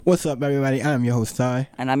What's up, everybody? I'm your host Ty,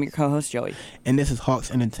 And I'm your co-host Joey. and this is Hawks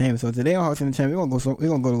Entertainment. So today on Hawks Entertainment, we're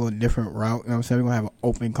gonna go a little different route. You know what I'm saying? We're gonna have an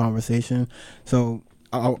open conversation. So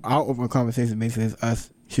our open conversation basically is us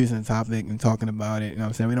choosing a topic and talking about it. You know what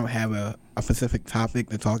I'm saying? We don't have a specific topic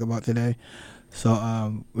to talk about today.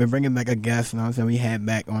 So we're bringing back a guest. You know what I'm saying? We had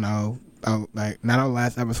back on our not our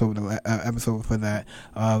last episode, but the episode for that.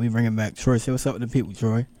 We bringing back Troy. Say what's up with the people,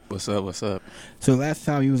 Troy. What's up? So last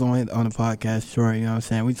time you was on the podcast, Troy, you know what I'm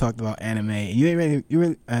saying, we talked about anime.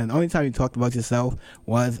 And the only time you talked about yourself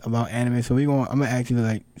was about anime. So I'm gonna ask you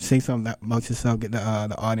to say something about yourself, get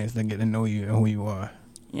the audience to get to know you and who you are.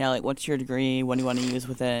 Yeah, what's your degree? What do you want to use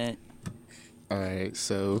with it? All right,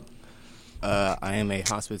 so I am a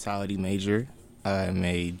hospitality major. I'm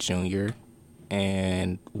a junior,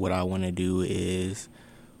 and what I want to do is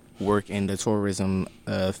work in the tourism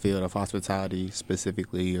field of hospitality,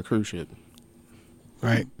 specifically a cruise ship.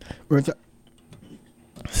 Right.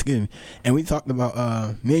 Excuse me. And we talked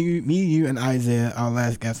about me, you, and Isaiah, our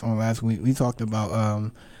last guest on last week. We talked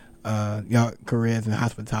about y'all careers in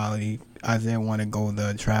hospitality. Isaiah want to go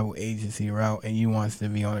the travel agency route, and you wants to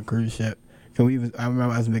be on a cruise ship. So I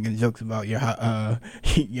remember us making jokes about you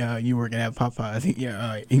working at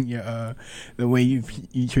Popeyes, the way you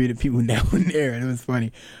treated people down there, and it was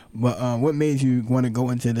funny. But what made you want to go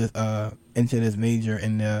into this major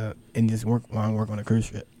and just work on a cruise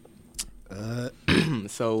ship?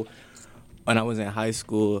 So when I was in high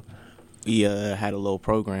school, we had a little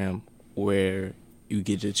program where you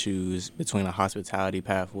get to choose between a hospitality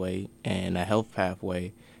pathway and a health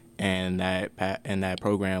pathway. And that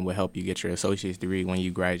program will help you get your associate's degree when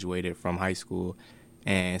you graduated from high school.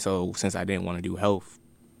 And so since I didn't want to do health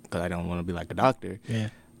because I don't want to be like a doctor,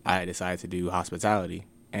 I decided to do hospitality.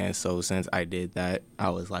 And so since I did that,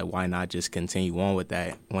 I was like, why not just continue on with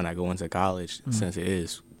that when I go into college, since it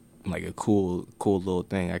is like a cool little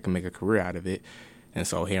thing. I can make a career out of it. And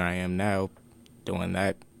so here I am now doing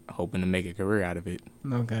that, hoping to make a career out of it.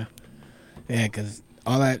 Okay. Yeah, because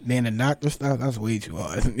all that being a doctor stuff, that's way too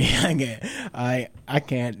hard for me. I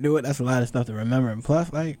can't do it. That's a lot of stuff to remember. And plus,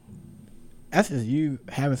 that's just you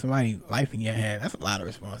having somebody's life in your hand. That's a lot of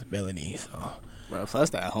responsibility. So, bro, plus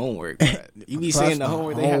that homework, bro. You be seeing the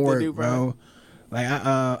homework they have to do, bro.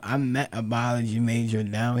 I met a biology major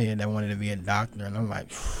down here that wanted to be a doctor, and I'm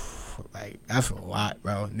like, that's a lot,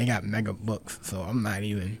 bro. They got mega books, so I'm not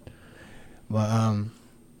even. But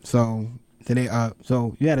so today,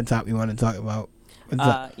 so you had a topic you want to talk about.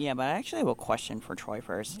 Yeah, but I actually have a question for Troy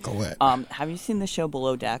first. Go ahead. Have you seen the show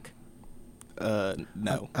Below Deck? I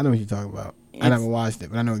No. know what you're talking about. I never watched it,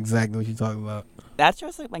 but I know exactly what you're talking about. That's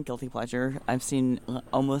just my guilty pleasure. I've seen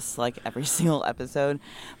almost every single episode.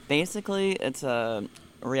 Basically, it's a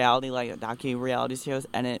reality, a docu-reality shows,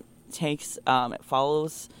 and it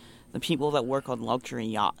follows the people that work on luxury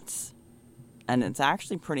yachts. And it's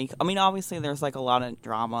actually pretty. I mean, obviously, there's a lot of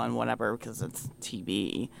drama and whatever because it's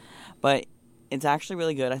TV, but it's actually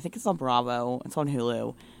really good. I think it's on Bravo. It's on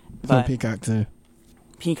Hulu. It's on Peacock, too.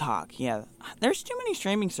 Peacock, yeah. There's too many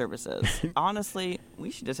streaming services. Honestly,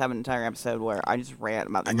 we should just have an entire episode where I just rant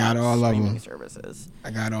about the streaming services.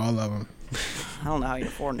 I got all of them. I don't know how you're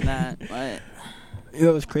affording that, but... You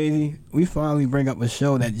know what's crazy? We finally bring up a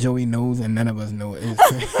show that Joey knows and none of us know it.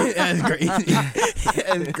 That's crazy.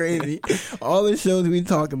 That's crazy. All the shows we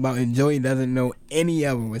talk about and Joey doesn't know any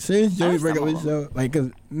of them. As soon as Joey bring up a show, because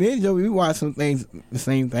me and Joey, we watch some things the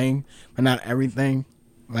same thing, but not everything.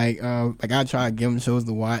 I try to give him shows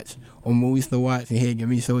to watch or movies to watch, and he'll give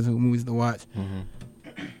me shows and movies to watch.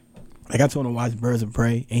 Mm-hmm. I told him to watch Birds of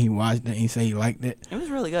Prey, and he watched it, and he said he liked it. It was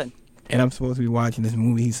really good. And I'm supposed to be watching this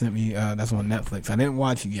movie he sent me that's on Netflix. I didn't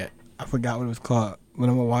watch it yet. I forgot what it was called. When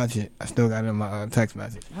I'm going to watch it, I still got it in my text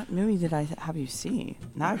message. What movie did I have you see?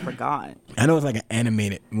 Now I forgot. I know it's an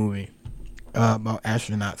animated movie about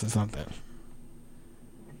astronauts or something.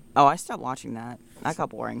 Oh, I stopped watching that. That got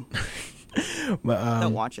boring. But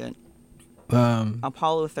don't watch it.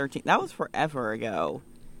 Apollo 13. That was forever ago.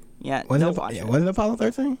 Yeah, don't watch it. Was it Apollo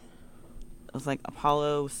 13? It was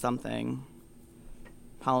Apollo something.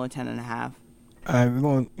 Apollo 10 and a half. All right, we're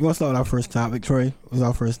going to start with our first topic. Troy, what's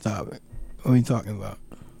our first topic? What are we talking about?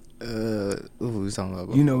 What we talking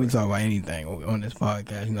about? You know we talk about anything on this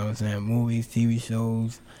podcast. You know what I'm saying? Movies, TV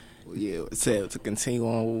shows. Yeah, to continue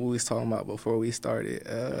on what we was talking about before we started.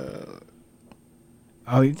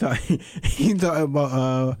 You talking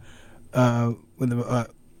about with the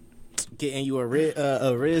getting you a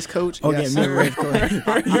Riz coach? Oh, yes, getting me a Riz coach.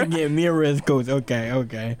 You're getting me a Riz coach.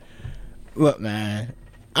 Okay. Look, man,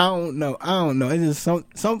 I don't know. It's just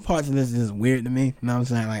some parts of this is just weird to me. You know what I'm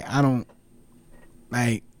saying? I don't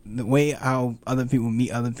the way how other people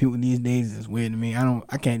meet other people these days is weird to me.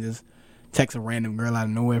 I can't just text a random girl out of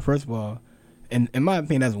nowhere. First of all, in my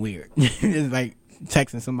opinion, that's weird. It's like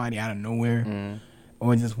texting somebody out of nowhere,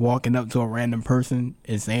 or just walking up to a random person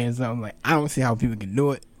and saying something. Like, I don't see how people can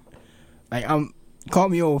do it. Like, call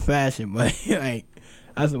me old fashioned, but like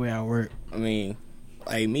that's the way I work. I mean,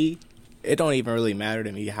 like me, it don't even really matter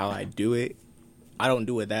to me how I do it. I don't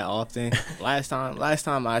do it that often. Last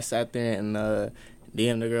time I sat there and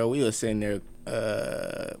DM the girl, we was sitting there.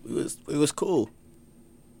 It was cool.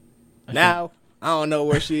 Now I don't know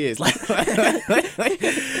where she is. Like,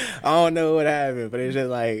 I don't know what happened, but it's just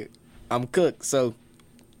like I'm cooked. So,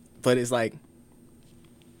 but it's like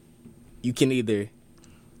you can if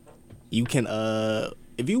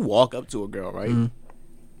you walk up to a girl, right?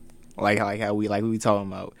 Mm-hmm. Like how we talking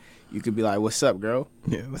about. You could be like, "What's up, girl?"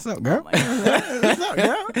 Yeah, what's up, girl? What's up,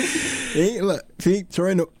 girl? Hey, look, see,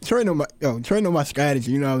 Troy know my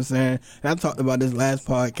strategy. You know what I'm saying? And I talked about this last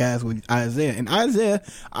podcast with Isaiah, and Isaiah,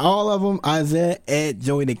 all of them, Isaiah, Ed,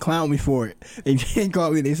 Joey, they clowned me for it. They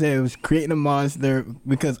called me. They said it was creating a monster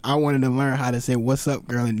because I wanted to learn how to say "What's up,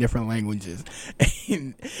 girl" in different languages,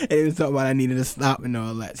 and it was talking about I needed to stop and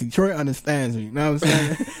all that. See, Troy understands me. You know what I'm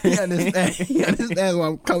saying? He understands where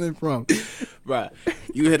I'm coming from. Right.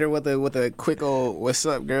 You hit her with a quick old "What's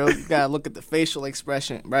up, girl?" You gotta look at the facial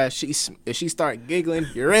expression, bruh. If she start giggling,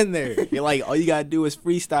 you're in there. You're like, all you gotta do is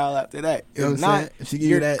freestyle after that. You know what I'm saying? If she give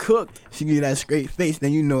you're you that cooked. She give you that straight face,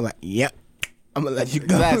 then you know, like, yep, I'm gonna let you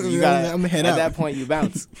go. Exactly. You gotta, I'm gonna head out. At that point, you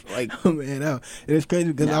bounce. Like, I'm gonna head out. And it's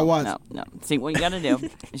crazy because I watched. No. See, what you gotta do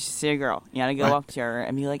is you see a girl, you gotta go up to her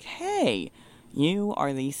and be like, "Hey, you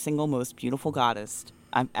are the single most beautiful goddess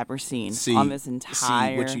I've ever seen on this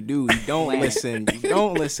entire." See what you do. You don't listen. You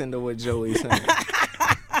don't listen to what Joey's saying.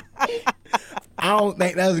 I don't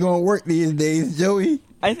think that's gonna work these days, Joey.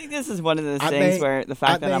 I think this is one of those things where the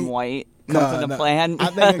fact that I'm white comes into play. I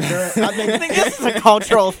think this is a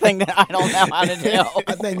cultural thing that I don't know how to do.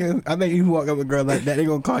 I think if you walk up with a girl like that, they're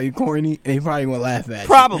gonna call you corny and they probably gonna laugh at you.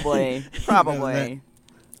 Probably.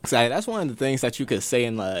 So that's one of the things that you could say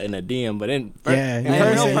in a DM, but in person,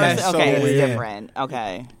 that's so weird. It's different.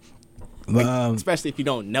 Okay. Especially if you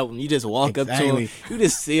don't know them, you just walk up to them. You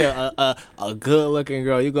just see a good looking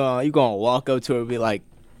girl. You gonna walk up to her and be like,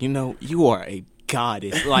 you are a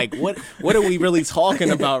goddess. Like, what are we really talking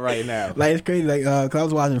about right now? Like, it's crazy. Like, cause I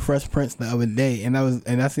was watching Fresh Prince the other day, and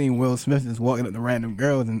I seen Will Smith just walking up to random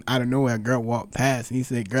girls, and out of nowhere, a girl walked past, and he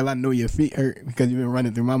said, "Girl, I know your feet hurt because you've been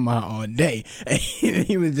running through my mind all day." And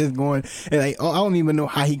he was just going, and like, I don't even know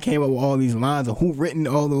how he came up with all these lines or who written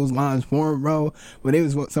all those lines for him, bro. But it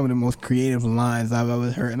was some of the most creative lines I've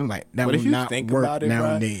ever heard, and I'm like, that would not work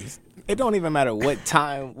nowadays. It don't even matter what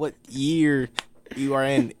time, what year you are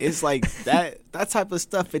in. It's like that type of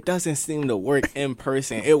stuff. It doesn't seem to work in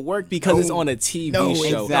person. It worked because it's on a TV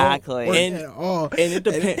show. Exactly. And it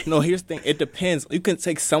depends. No, here's the thing. It depends. You can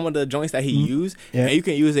take some of the joints that he used, and you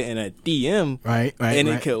can use it in a DM, and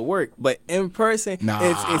it could work. But in person,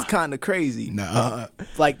 it's kind of crazy.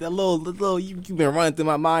 Like the little you've been running through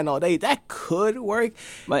my mind all day. That could work,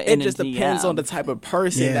 but it just depends on the type of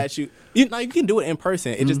person that you can do it in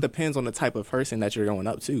person. It just depends on the type of person that you're going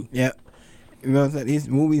up to. Yep. You know what I'm saying? These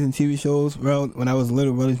movies and TV shows, bro, when I was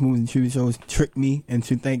little, bro, these movies and TV shows tricked me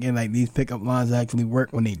into thinking like these pickup lines actually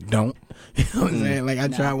work when they don't. You know what I'm saying? Like, I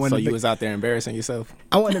tried one. So you was out there embarrassing yourself?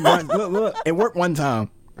 I wanted to look, it worked one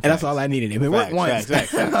time. And that's all I needed. If it worked once,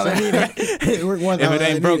 that's all I needed. It worked once. If it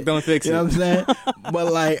ain't broke, don't fix it. You know what I'm saying?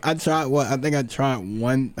 But like, I tried I think I tried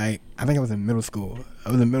one. Like, I think I was in middle school.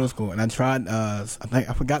 And I tried. I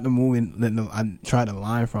forgot the movie that I tried the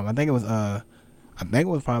line from. I think it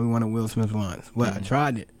was probably one of Will Smith's lines. But I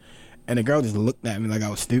tried it, and the girl just looked at me like I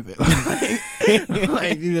was stupid.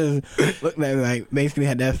 Like, she just looked at me like, basically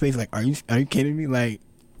had that face like, are you kidding me? Like,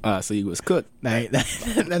 so you was cooked. Like, that's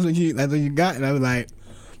what you got. And I was like,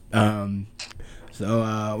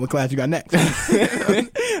 so what class you got next?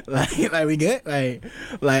 like we good? Like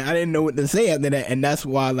I didn't know what to say after that, and that's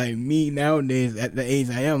why, like, me nowadays at the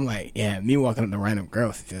age I am, like, me walking up to random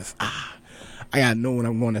girls, just I gotta know what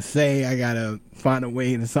I'm going to say. I gotta find a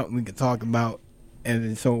way to something we can talk about,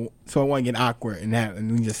 and so it won't get awkward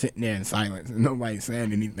and we just sitting there in silence and nobody's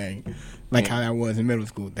saying anything, like how that was in middle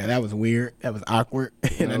school. That was weird. That was awkward,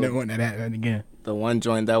 and I didn't want that to happen again. The one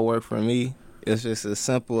joint that worked for me, it's just as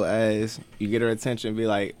simple as you get her attention and be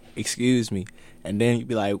like, "Excuse me," and then you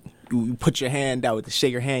be like, you put your hand out with the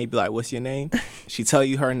shake your hand. You be like, "What's your name?" She tell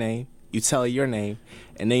you her name. You tell her your name,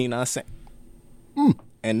 and then you know what I'm saying.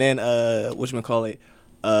 And then whatchamacallit,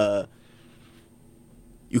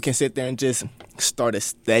 you can sit there and just start a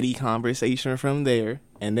steady conversation from there,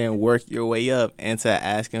 and then work your way up into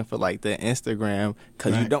asking for like the Instagram,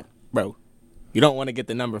 because Right. you don't want to get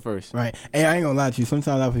the number first. Right. Hey, I ain't gonna lie to you.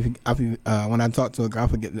 Sometimes when I talk to a girl, I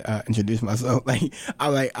forget to introduce myself. Like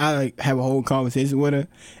I have a whole conversation with her,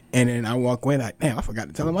 and then I walk away like, damn, I forgot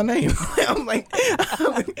to tell her my name. I'm like,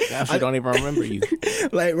 Now she don't even remember you.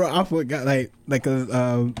 like, bro, I forgot, like, cause,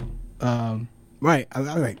 right. I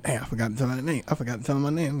was like, damn, I forgot to tell her the name. I forgot to tell her my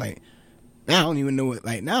name. Like, now I don't even know now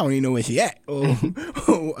I don't even know where she at. Or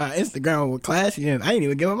Instagram or class she in. I ain't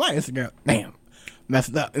even give her my Instagram. Damn.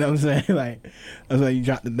 Messed up. You know what I'm saying? Like, that's why you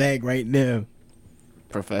dropped the bag right there.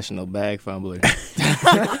 Professional bag fumbler.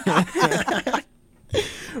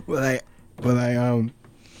 But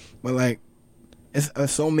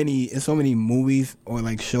it's so many movies or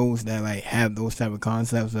like shows that like have those type of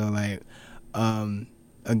concepts of like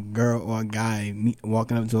a girl or a guy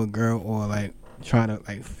walking up to a girl or like trying to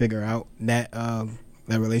like figure out that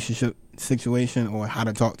relationship situation, or how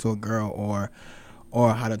to talk to a girl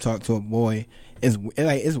or how to talk to a boy. It's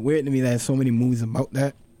weird to me that there's so many movies about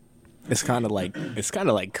that. It's kind of like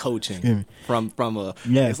coaching from a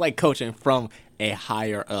Yeah. It's like coaching from a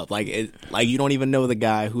higher up. Like you don't even know the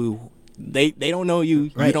guy who they don't know you.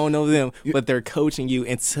 Right. You don't know them, but they're coaching you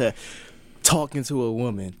into talking to a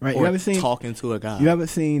woman, Right. or You ever seen talking to a guy. You ever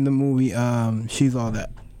seen the movie She's All That,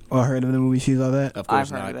 or heard of the movie She's All That? Of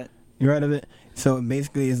course I've heard not. of it. You heard of it? So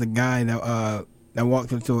basically, it's a guy that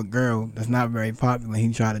walked up to a girl that's not very popular.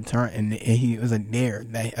 He tried to turn, and it was a dare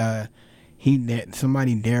that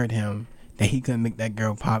somebody dared him that he couldn't make that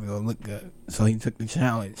girl popular look good. So he took the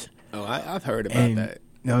challenge. Oh, I've heard about And that.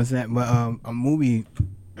 you know what I'm saying? But a movie,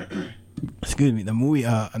 excuse me,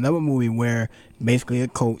 another movie where basically a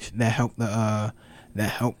coach that helped a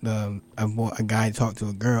guy talk to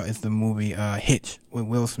a girl is the movie Hitch with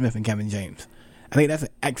Will Smith and Kevin James. I think that's an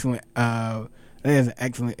excellent. That is an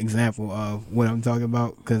excellent example of what I'm talking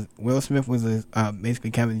about, because Will Smith was basically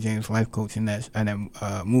Kevin James' life coach in that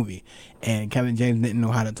movie, and Kevin James didn't know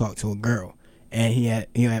how to talk to a girl, and he had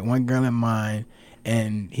one girl in mind,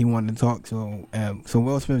 and he wanted to talk to her. So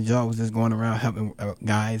Will Smith's job was just going around helping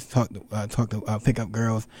guys talk to pick up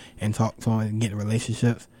girls and talk to them and get in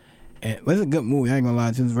relationships. And but it's a good movie. I ain't gonna lie,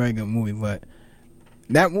 it's a very good movie, but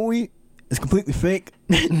that movie is completely fake.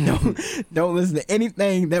 Don't listen to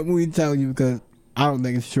anything that movie tells you, because I don't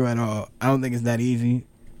think it's true at all. I don't think it's that easy.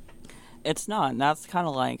 It's not. And that's kind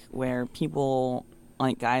of like where people,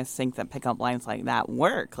 like guys, think that pickup lines like that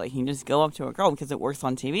work. Like you just go up to a girl because it works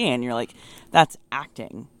on TV, and you're like, that's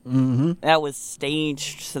acting. Mm-hmm. That was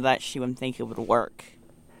staged so that she wouldn't think it would work.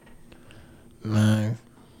 Man,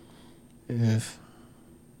 it's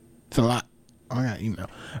a lot. Oh, I got email.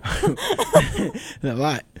 It's a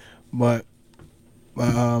lot, but I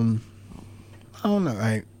don't know.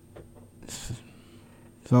 Like,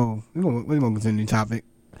 so we're gonna continue the topic.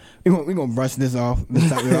 We're gonna brush this off. This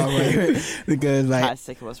topic off right here, because like, Kind of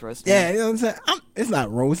sick of us roasting. yeah, you know what I'm saying. It's not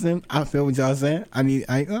roasting. I feel what y'all saying. You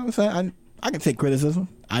know what I'm saying. I can take criticism.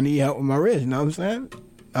 I need help with my wrist. You know what I'm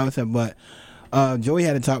saying. But Joey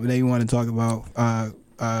had a topic that you want to talk about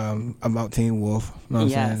Teen Wolf. You know what I'm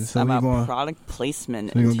saying? Yes, So about product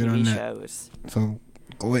placement we in gonna get on TV that. shows. So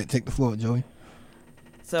go ahead, take the floor, Joey.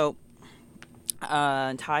 So,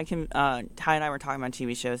 Ty and I were talking about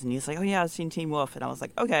TV shows, and he's like, "Oh yeah, I've seen Teen Wolf," and I was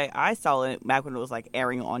like, "Okay, I saw it back when it was like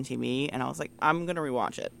airing on TV," and I was like, "I'm gonna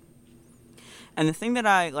rewatch it." And the thing that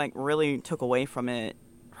I like really took away from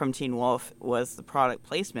Teen Wolf was the product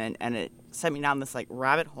placement, and it sent me down this like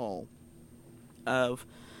rabbit hole of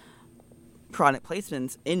product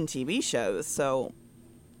placements in TV shows. So,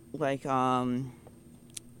 like, one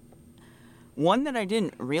that I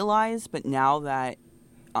didn't realize, but now that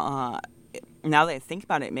I think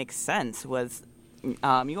about it, it makes sense. Was you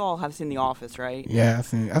all have seen The Office, right? Yeah, I've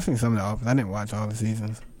seen some of the Office. I didn't watch all the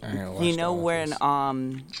seasons. I ain't watched You know The when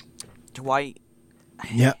Office. Dwight?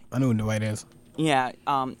 Yep, I know who Dwight is. Yeah,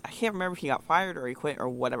 I can't remember if he got fired or he quit or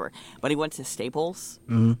whatever, but he went to Staples.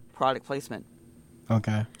 Mm-hmm. Product placement.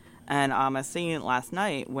 Okay. And I was seeing it last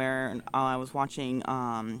night where I was watching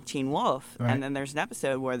Teen Wolf, Right. and then there's an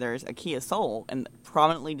episode where there's a Kia Soul, and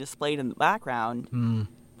prominently displayed in the background,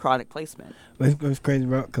 product placement. It's crazy,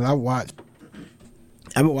 bro, because I've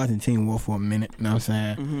been watching Teen Wolf for a minute, you know what I'm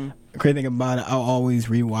saying? Mm-hmm. The crazy thing about it, I'll always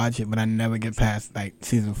rewatch it, but I never get past, like,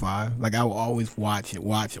 season 5. Like, I will always watch it,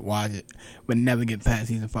 but never get past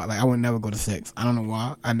season 5. Like, I would never go to 6. I don't know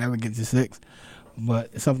why. I never get to 6. But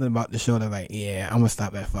it's something about the show that, like, yeah, I'm going to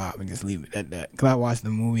stop at 5 and just leave it at that. Because I watched the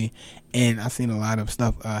movie, and I've seen a lot of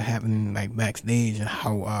stuff happening, like, backstage and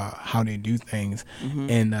how they do things. Mm-hmm.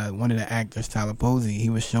 And one of the actors, Tyler Posey, he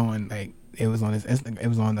was showing, like, it was on it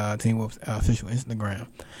was on Teen Wolf's official Instagram,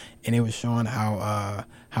 and it was showing how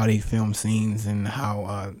they film scenes and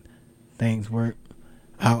how things work.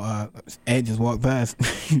 How Ed just walked past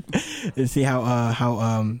to see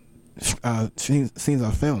how scenes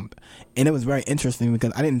are filmed, and it was very interesting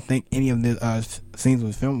because I didn't think any of the scenes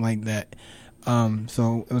was filmed like that.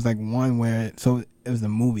 So it was like one where it was the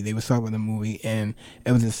movie. They were talking about the movie, and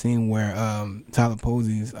it was a scene where Tyler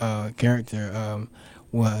Posey's character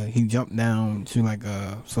he jumped down to like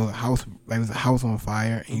the house, like it was a house on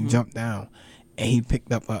fire, and he jumped down, and he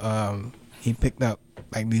picked up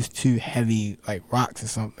like these two heavy like rocks or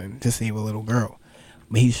something to save a little girl.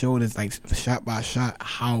 But he showed us like shot by shot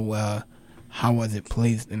how was it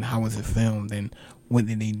placed and how was it filmed and what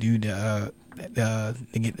did they do to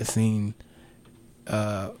get the scene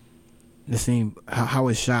how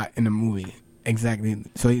it's shot in the movie exactly.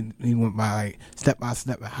 So he went by like step by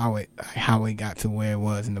step how it got to where it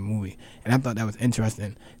was in the movie, and I thought that was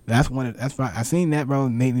interesting. That's why I seen that, bro.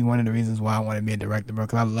 Maybe one of the reasons why I want to be a director, bro,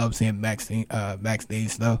 because I love seeing backstage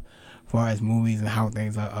stuff, as far as movies and how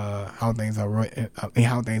things are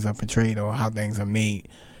portrayed or how things are made.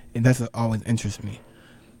 It does always interest me.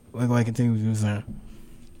 Go ahead, continue what you were saying.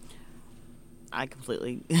 I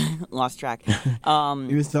completely lost track.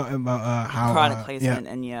 You was talking about how product placement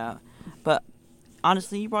and but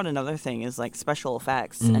honestly, you brought another thing is like special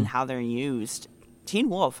effects and how they're used. Teen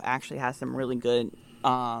Wolf actually has some really good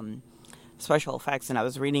special effects, and I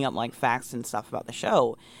was reading up like facts and stuff about the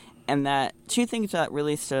show, and that two things that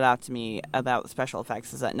really stood out to me about the special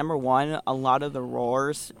effects is that number one, a lot of the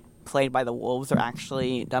roars played by the wolves are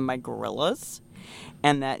actually done by gorillas.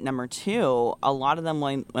 And that number two, a lot of them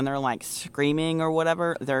when they're like screaming or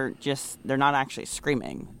whatever, they're not actually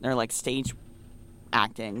screaming. They're like stage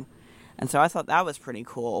acting. And so I thought that was pretty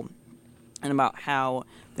cool. And about how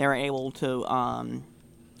they were able to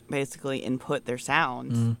basically input their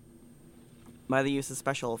sound by the use of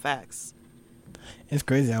special effects. It's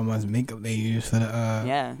crazy how much makeup they use for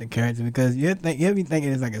the character, because you be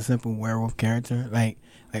thinking it's like a simple werewolf character, like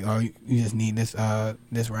oh, you just need this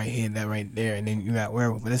right here, that right there, and then you got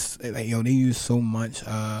werewolf. But it's like, yo, they use so much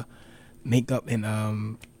makeup and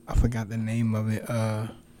I forgot the name of it, a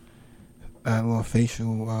little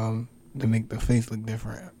facial to make the face look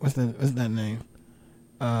different. What's that name?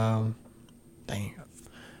 Dang,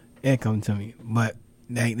 it come to me, but.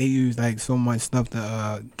 Like they use like so much stuff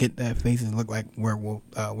to get their faces look like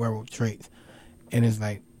werewolf traits, and it's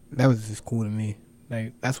like that was just cool to me.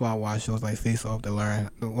 Like that's why I watch shows like Face Off to learn,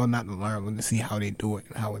 well not to learn, but to see how they do it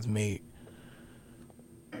and how it's made.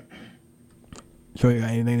 So you got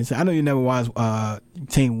anything to say? I know you never watched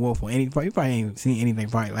Teen Wolf or any. You probably ain't seen anything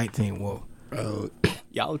probably like Teen Wolf.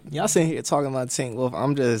 Y'all sitting here talking about Teen Wolf.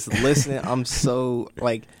 I'm just listening. I'm so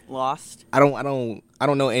like lost. I don't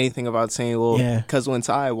know anything about Teen Wolf. Yeah. Because when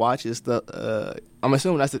Ty watches I'm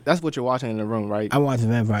assuming that's what you're watching in the room, right? I watch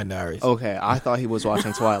Vampire Diaries. Okay, I thought he was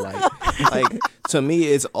watching Twilight. Like to me,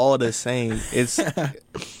 it's all the same. It's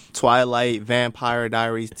Twilight, Vampire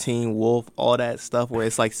Diaries, Teen Wolf, all that stuff where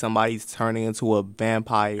it's like somebody's turning into a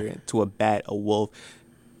vampire, into a bat, a wolf.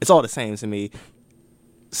 It's all the same to me.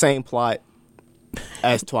 Same plot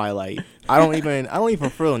as Twilight. I don't even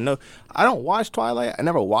feel no. I don't watch Twilight. I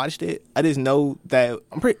never watched it. I just know that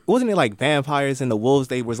wasn't it like vampires and the wolves?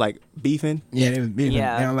 They was like beefing. Yeah, they was beefing.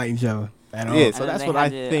 Yeah. They don't like each other at all. Yeah, so that's what I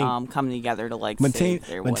think. Coming together to like But save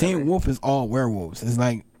their whatever. Teen Wolf is all werewolves. It's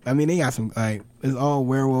like, I mean, they got some like it's all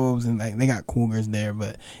werewolves and like they got cougars there,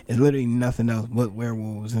 but it's literally nothing else but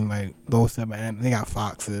werewolves and like those type of animals. They got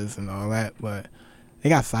foxes and all that, but. They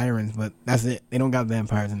got sirens, but that's it. They don't got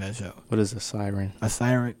vampires in that show. What is a siren? A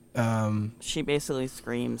siren, she basically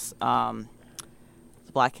screams, the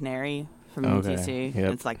Black Canary from UTC.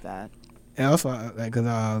 Yep. It's like that. and also like,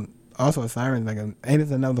 cause also a siren is like ain't it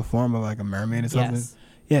another form of like a mermaid or something? Yes.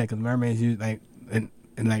 Yeah, because mermaids use like in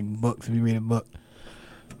like books. If you read a book,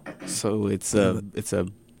 So it's a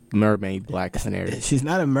mermaid black canary. she's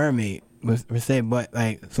not a mermaid per se, but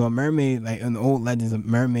like so a mermaid, like in the old legends, a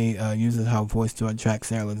mermaid uses her voice to attract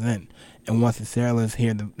sailors in, and once the sailors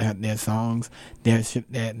hear their songs, they'll ship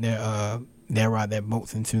they'll ride their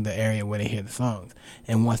boats into the area where they hear the songs,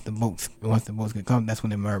 and once the boats can come, that's when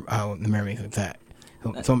the mermaids attack.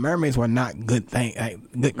 So mermaids were not good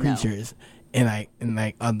good creatures, in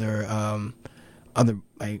other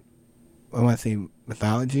like I want to say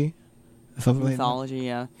mythology, or something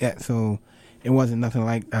Mythology, like that. Yeah, so. It wasn't nothing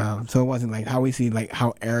like, so it wasn't like how we see like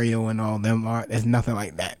how Ariel and all them are. There's nothing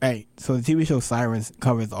like that, right? So the TV show Sirens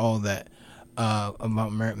covers all that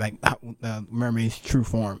about mermaid's true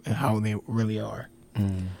form and how they really are.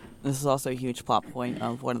 This is also a huge plot point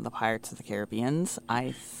of one of the Pirates of the Caribbeans.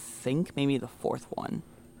 I think maybe the fourth one.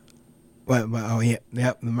 But oh yeah,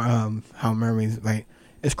 how mermaids, like,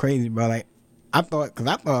 it's crazy, bro. Like, I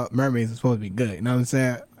thought mermaids were supposed to be good. You know what I'm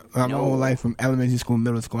saying? My whole life from elementary school,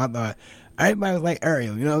 middle school, I thought everybody was like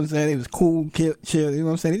Ariel. You know what I'm saying? It was cool, chill. You know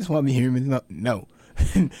what I'm saying? They just want to be humans. No.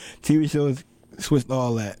 TV shows switched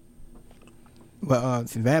all that. But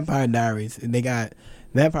Vampire Diaries, they got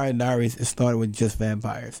Vampire Diaries. It started with just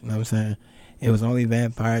vampires. You know what I'm saying? It was only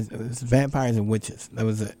vampires. It was vampires and witches. That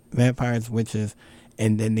was it. Vampires, witches,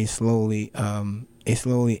 and then they slowly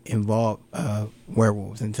involved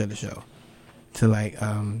werewolves into the show to like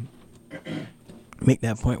make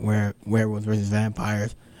that point where werewolves versus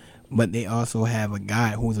vampires. But they also have a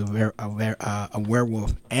guy who's a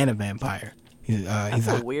werewolf and a vampire. He's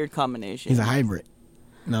a weird combination. He's a hybrid.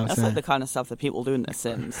 You know what I'm That's saying? like the kind of stuff that people do in The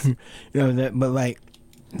Sims. You know that, but like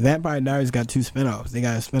Vampire Diaries got 2 spinoffs. They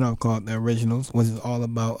got a spinoff called The Originals, which is all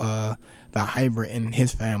about the hybrid and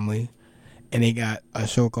his family, and they got a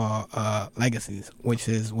show called Legacies, which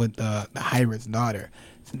is with the hybrid's daughter.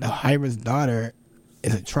 So the hybrid's daughter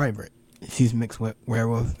is a tribrid. She's mixed with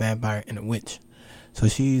werewolf, vampire, and a witch. So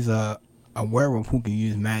she's a werewolf who can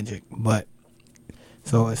use magic, but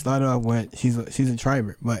so it started off with she's a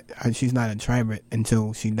tribrid, but she's not a tribrid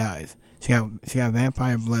until she dies. She got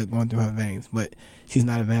vampire blood going through her veins, but she's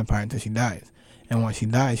not a vampire until she dies. And when she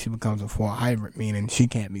dies, she becomes a full hybrid, meaning she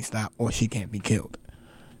can't be stopped or she can't be killed.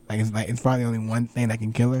 It's probably only one thing that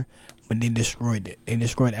can kill her, but they destroyed it. They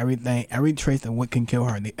destroyed everything, every trace of what can kill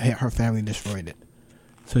her. Her family destroyed it,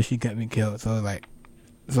 so she couldn't be killed. But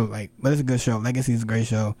it's a good show. Legacy is a great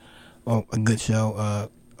show, a good show.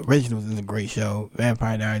 Originals is a great show.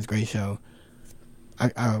 Vampire Diaries is a great show.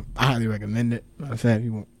 I highly recommend it. I'm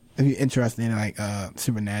saying if you're interested in like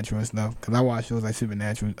supernatural and stuff, because I watch shows like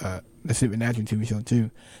Supernatural, the Supernatural TV show too,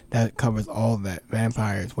 that covers all of that: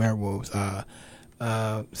 vampires, werewolves,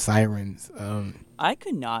 sirens. I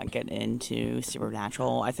could not get into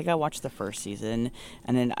Supernatural. I think I watched the first season,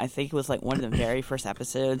 and then I think it was like one of the very first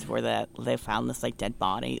episodes where they found this like dead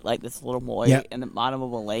body, like this little boy in the bottom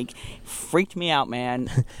of a lake. Freaked me out,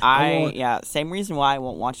 man. Same reason why I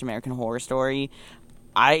won't watch American Horror Story.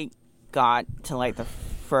 I got to like the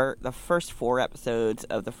first 4 episodes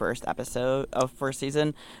of the first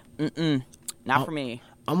season. Not for me.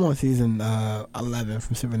 I'm on season 11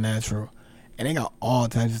 from Supernatural. And they got all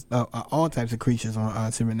types of stuff, all types of creatures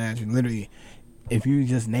on Supernatural. Literally, if you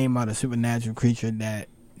just name out a supernatural creature that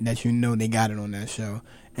you know, they got it on that show.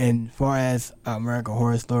 And as far as American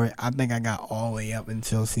Horror Story, I think I got all the way up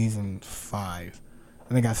until season 5.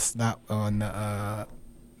 I think I stopped on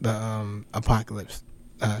the Apocalypse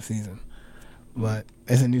season. But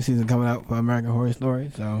there's a new season coming out for American Horror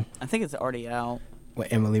Story, so I think it's already out.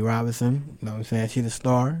 With Emily Robinson, you know what I'm saying? She's a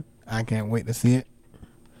star. I can't wait to see it.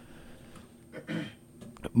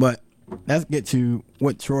 But let's get to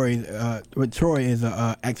what Troy is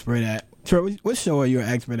an expert at. Troy, what show are you an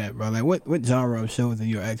expert at, bro? Like, what genre of shows are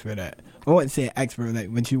you an expert at? I wouldn't say expert, like,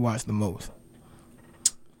 what you watch the most.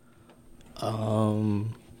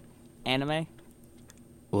 Anime?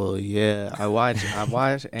 Well, yeah, I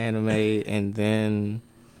watch anime, and then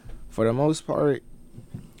for the most part,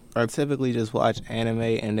 I typically just watch anime,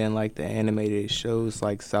 and then like the animated shows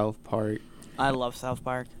like South Park. I love South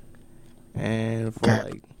Park. And for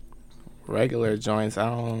like regular joints, I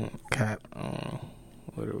don't.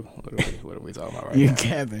 What are we talking about right now?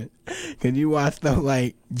 Kevin, can you watch stuff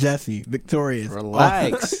like Jesse, Victorious?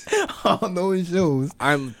 Relax. All those shows.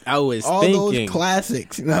 I was all thinking. All those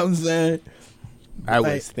classics. You know what I'm saying? I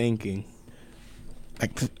was thinking.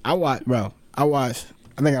 Like, I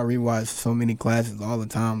think I rewatch so many classics all the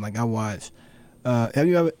time. Like, I watch. Have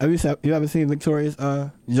you ever seen Victorious,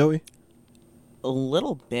 Joey? A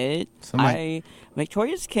little bit.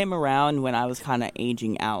 Victorious came around when I was kind of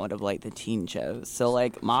aging out of like the teen shows. So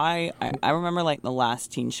like I remember like the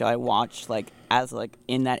last teen show I watched like as like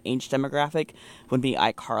in that age demographic would be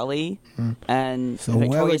iCarly, and so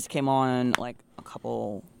Victorious came on like a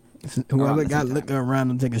couple. Whoever got looking around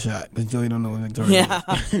and take a shot, because Joey don't know what Victorious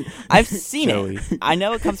is. Yeah, I've seen it. I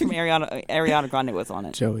know it comes from Ariana Grande was on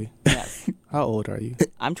it. Joey. Yes. How old are you?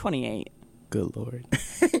 I'm 28. Good Lord.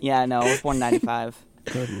 Yeah, no, I was born in 95.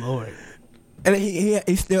 Good Lord. And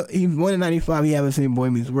he's born in 95. He haven't seen Boy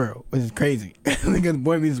Meets World, which is crazy. Because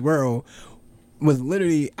Boy Meets World was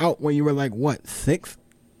literally out when you were like, what, 6?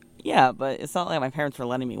 Yeah, but it's not like my parents were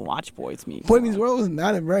letting me watch Boy Meets World. Boy Meets World was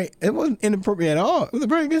not it wasn't inappropriate at all. It was a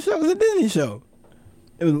very good show. It was a Disney show.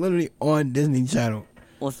 It was literally on Disney Channel.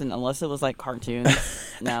 Listen, unless it was like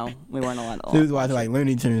cartoons, no, we weren't allowed to. He was watching like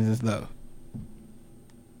Looney Tunes and stuff.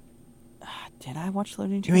 Did I watch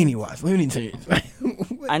Looney Tunes? You mean you watched Looney Tunes?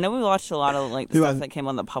 I know we watched a lot of like You stuff watch- that came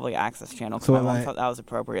on the public access channel. So, So my mom like- thought that was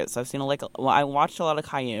appropriate. So I've seen I watched a lot of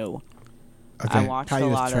Caillou. Okay, I watched a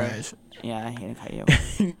Caillou's lot trash. of. Yeah, I hated Caillou.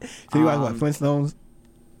 So you watch what? Um, Flintstones,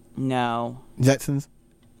 No, Jetsons.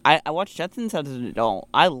 I watched Jetsons as an adult.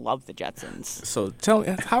 I love the Jetsons. So tell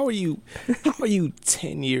me, how are you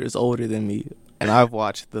 10 years older than me? And I've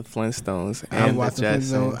watched the Flintstones I and watched the the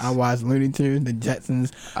Flintstones. Jetsons. I watched Looney Tunes, the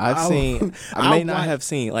Jetsons. I've seen. I may not have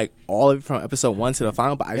seen like all of it from episode 1 to the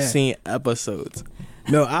final, but I've Yeah. seen episodes.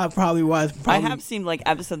 No, I probably watched. I have seen like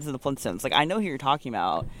episodes of the Flintstones. Like I know who you're talking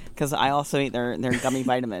about because I also eat their gummy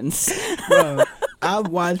vitamins. Bro, I've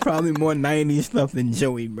watched probably more 90s stuff than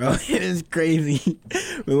Joey, bro. It is crazy.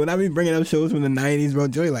 But when I be bringing up shows from the 90s, bro,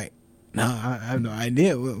 Joey like, no, I have no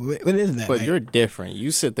idea. What is that? But Like, you're different.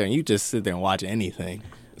 You sit there and you just sit there and watch anything.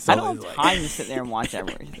 So I don't it's have like- time to sit there and watch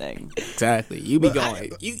everything. Exactly. You be But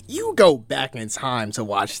going. You go back in time to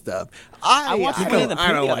watch stuff. I watched I Winnie don't, the Pooh I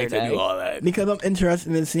don't the like other to day. do all that. because I'm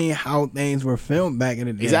interested in seeing how things were filmed back in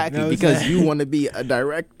the day. Exactly, You know what I'm because saying? you want to be a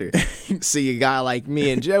director. See a guy like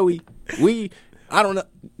me and Joey. I don't know.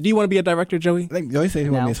 Do you want to be a director, Joey? I think Joey said he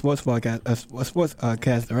want to be No. a sports podcast, a sports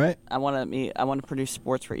caster, right? I want to produce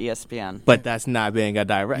sports for ESPN. But that's not being a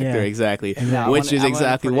director, Yeah. exactly. Exactly. I Which wanna- is I wanna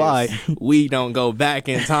exactly why produce. we don't go back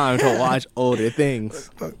in time to watch older things.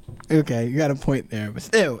 Okay, you got a point there. But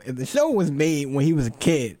still, if the show was made when he was a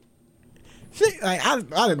kid, shit, like, I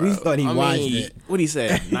at least thought he watched it. What he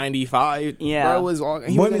said, 95? Yeah. Bro was on.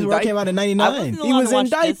 He Boy was Meets in World came diapers. out in I 99. wasn't He allowed was to in watch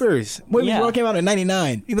this. diapers. Boy Meets Yeah. World came out in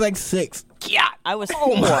 99. He was like 6. Yeah. I was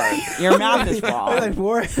 4. Your math is He was wrong.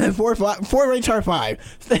 like 4 Ray Chart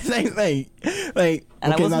 5. Same thing. Like,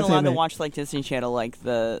 And okay, I wasn't not saying allowed to that- watch like Disney Channel, like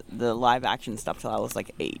the live action stuff till I was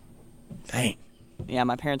like 8. Dang. Yeah,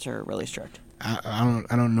 my parents are really strict. I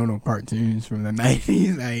don't know no cartoons from the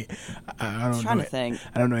 90s. Like, I I'm don't trying know. to think.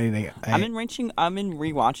 I don't know anything. I'm in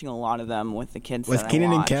rewatching a lot of them with the kids. Was that Kenan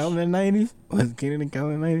I and watch. Kel in the 90s? Was Kenan and Kel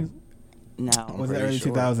in the 90s? No. Was it pretty early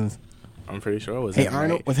sure. 2000s? I'm pretty sure it was. Hey in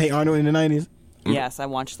Arnold night. was Hey Arnold in the 90s? Yes, I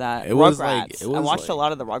watched that. It was Rugrats. like- it I was watched like- a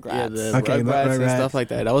lot of the Rugrats. Yeah, the Okay, Rugrats and Rugrats. stuff like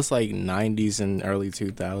that. That was like 90s and early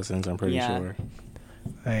 2000s, I'm pretty Yeah. sure.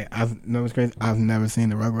 Hey, I've no, it's crazy. I've never seen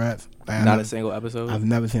the Rugrats. Like, Not a single episode? I've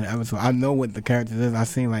never seen an episode. I know what the characters is. I've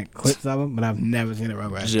seen like clips of them, but I've never seen a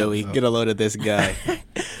Rugrats. Joey, episode. get a load of this guy.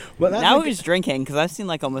 Well, that's Now like- he's drinking because I've seen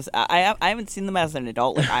like almost. I haven't seen them as an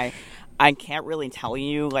adult. Like I can't really tell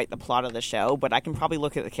you like the plot of the show, but I can probably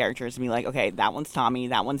look at the characters and be like, okay, that one's Tommy,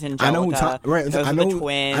 that one's Angelica. I know who right. Those I are know the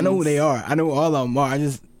twins. I know who they are. I know who all of them are. I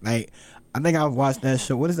just like. I think I've watched that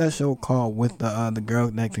show. What is that show called with the girl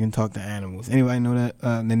that can talk to animals? Anybody know that the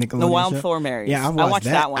Nickelodeon The Wild show? Thor Marys. Yeah, I watched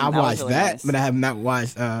that one. I've That was watched really that, nice. but I have not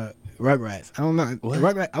watched Rugrats. I don't know. What?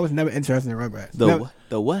 Rugrats. I was never interested in Rugrats. The never, what?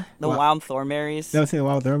 The what? The Wow. Wild Thor Marys. never seen the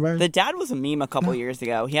Wild Thornberry? The dad was a meme a couple years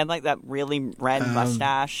ago. He had like that really red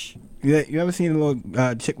mustache. You ever seen the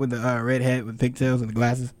little chick with the red head with pigtails and the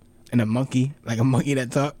glasses and a monkey, like a monkey that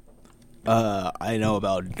talk? I know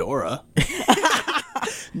about Dora.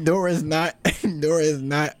 Dora is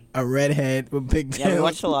not a redhead with pigtails. Yeah, we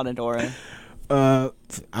watched a lot of Dora.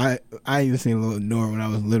 I even seen a little Dora when I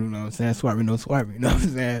was little. You know what I'm saying? Swarby, no Swarby. You know what I'm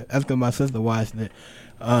saying? That's because my sister watched it.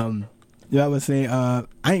 You ever seen? I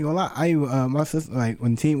ain't gonna lie. My sister like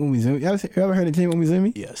when We Zoom. You ever heard of Teen When We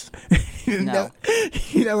Zoom? Yes. No.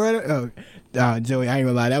 You never heard of? Oh, Joey, I ain't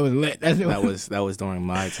gonna lie. That was lit. That was during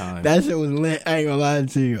my time. That shit was lit. I ain't gonna lie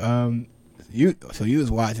to you. You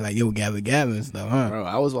was watching like Yo Gabba Gabba and stuff, huh? Bro,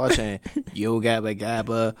 I was watching Yo Gabba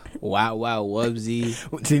Gabba, Wow Wow Wubsy.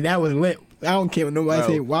 See, that was lit. I don't care what nobody Bro.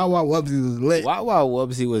 say. Wow Wow Wubsy was lit. Wow Wow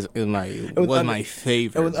Wubsy was my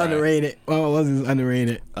favorite. It was bro. underrated. Wow Wow Wubsy was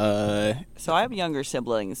underrated. So I have younger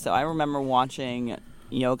siblings, so I remember watching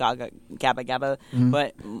Gabba Gabba,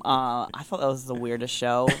 but I thought that was the weirdest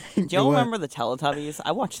show. Do y'all What? remember the Teletubbies?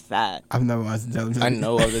 I watched that. I've never watched the Teletubbies. I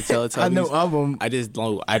know of the Teletubbies. I know of them. I just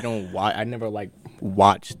don't. I don't watch. I never like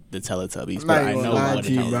watched the Teletubbies, but I know lie what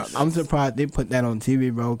to it you, bro. is. I'm surprised they put that on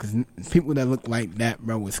TV, bro. Because people that look like that,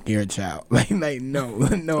 bro, was scared child. no.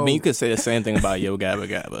 I mean, you could say the same thing about Yo Gabba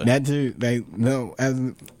Gabba. That too. No.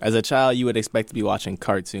 As a child, you would expect to be watching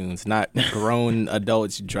cartoons, not grown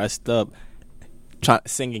adults dressed up,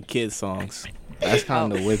 singing kid songs. That's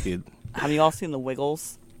kind of wicked. Have you all seen the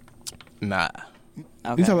Wiggles? Nah. You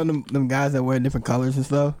Okay. talking about them guys that wear different colors and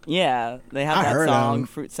stuff? Yeah, they have I that heard of song, them.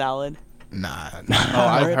 Fruit Salad. Nah.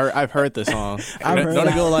 Oh, I've heard the song. I've heard Don't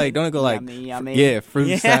it that. go like, Yummy, yummy. yeah, fruit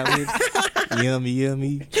Yeah. salad, yummy,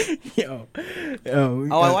 yummy. Yo, Oh,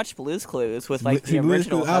 I watched Blue's Clues with like the Blue's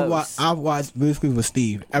original Clues, host. I've watched Blue's Clues with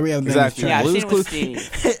Steve. Every other thing Exactly. was Yeah, I've trash. seen it with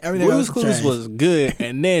Steve. Everything Blue's else Clues trash. was good,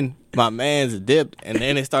 and then my man's dipped, and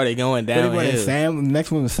then it started going What about downhill. Sam? The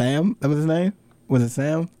next one was Sam. That was his name. Was it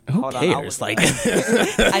Sam? Who Hold on, I'll cares? look Like,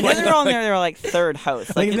 I know they're on there. They're like third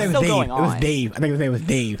host. I Like think his it's name still was Dave. going It was on. Dave. I think his name was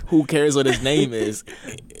Dave. who cares what his name is?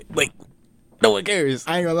 Like, no one cares.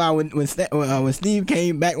 I ain't gonna lie. When Steve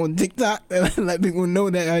came back on TikTok, let people know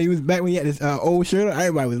that he was back when he had his old shirt on.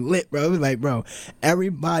 Everybody was lit, bro. It was like, bro,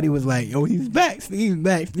 everybody was like, "Yo, he's back. Steve's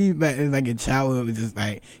back. Steve's back." It's like your childhood was just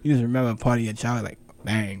like you just remember a part of your childhood. Like,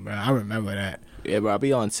 dang, bro, I remember that. Yeah, bro. I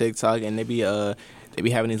be on TikTok, and they be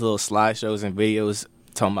having these little slideshows and videos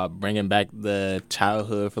talking about bringing back the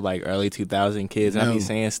childhood for like early 2000 kids. And I No. be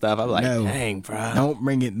saying stuff. I'm like, No. dang, bro. Don't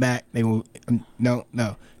bring it back. They will. No.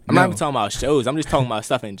 I'm not even talking about shows. I'm just talking about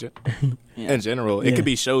stuff in general. It Yeah. could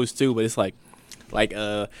be shows too, but it's like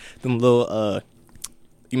them little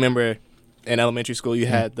you remember in elementary school you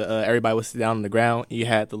had the everybody would sit down on the ground. You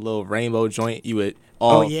had the little rainbow joint. You would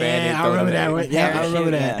all Oh fan it, yeah, I throw it remember in that there. one. Yeah, I remember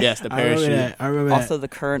Parachute, that. Yes, the I remember parachute. that. I remember Also, the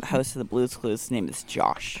current host of the Blue's Clues, his name is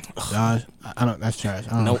Josh. that. Josh, I don't. That's trash.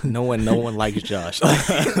 I don't No one likes Josh.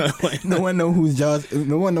 no one know who's Josh.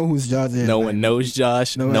 No one know who's Josh is. No Like, one knows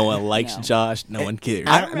Josh. No No, one- one likes No. Josh. No one cares.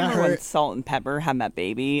 I and I remember when heard- Salt and Pepper had that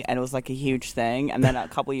baby, and it was like a huge thing. And then a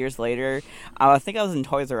couple years later, I think I was in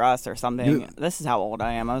Toys R Us or something. You- This is how old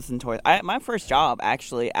I am. I was in Toys. My first job,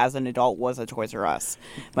 actually, as an adult, was a Toys R Us.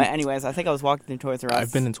 But anyways, I think I was walking through Toys R Us.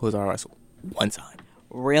 I've been in Toys R Us one time.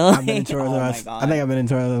 Really? I've been in Toys Oh R my Us. God. I think I've been in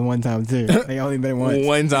Toys R Us one time too. I only been once.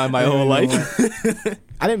 One time my I whole only life. been once.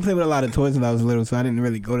 I didn't play with a lot of toys when I was little, so I didn't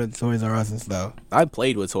really go to Toys R Us and stuff. I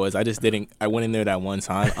played with toys. I just didn't. I went in there that one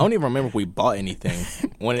time. I don't even remember if we bought anything.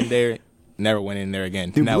 Went in there, never went in there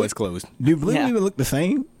again. Dude, now Blue- it's closed. Do Blue Yeah. even look the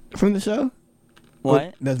same from the show?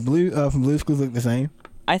 What? Does Blue from Blue Schools look the same?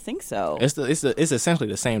 I think so. It's essentially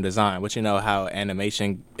the same design, but you know how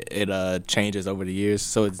animation it changes over the years,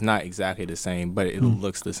 so it's not exactly the same, but it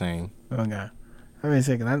looks the same. Okay. I mean,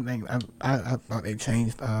 second, I thought they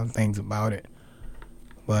changed things about it,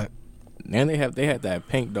 but And they had that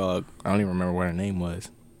pink dog. I don't even remember what her name was.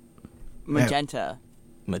 Magenta.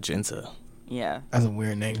 Magenta Yeah. that's a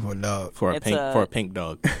weird name for a dog. for a It's pink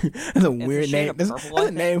dog. That's a weird shade name. of That's purple, a I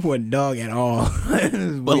name for a dog at all.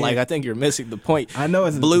 But like I think you're missing the point. I know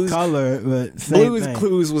it's Blue's- the color, but same Blue's thing.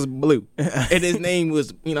 Clues was blue, and his name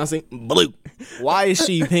was, you know what I'm saying, Blue. Why is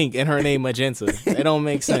she pink and her name Magenta? It don't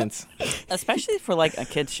make sense. Especially for like a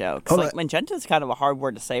kid's show. 'Ccause, Hold like on. magenta is kind of a hard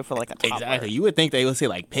word to say for like a toddler. Exactly. You would think they would say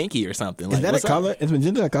like pinky or something. Is Like, that a what's up? color? Is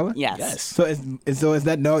magenta a color? Yes. Yes. So is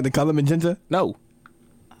that dog the color magenta? No.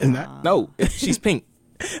 Is not? No. She's pink.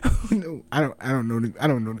 No, I don't know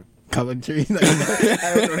the color trees. Like,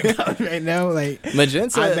 I don't know the color right now. Like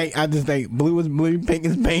Magenta. I just think blue is blue, pink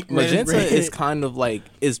is pink. red Magenta red. is kind of like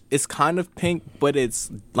it's kind of pink, but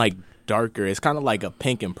it's like darker. It's kind of like a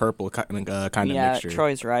pink and purple kind of Yeah, mixture.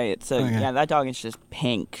 Troy's right. So Okay. yeah, that dog is just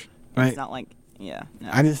pink. Right. It's not like no.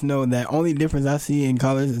 I just know that only difference I see in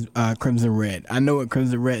colors is crimson red. I know what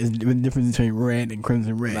crimson red is. The difference between red and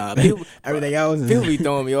crimson red. Nah, people- Everything else is People be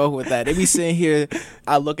throwing me off with that. They be sitting here.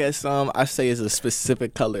 I look at some. I say it's a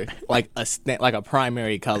specific color, like a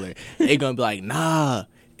primary color. They gonna be like, nah,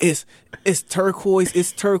 it's turquoise.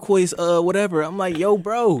 It's turquoise. Whatever. I'm like, yo,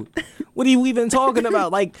 bro, what are you even talking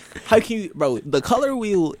about? Like, how can you, bro? The color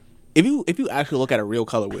wheel. If you actually look at a real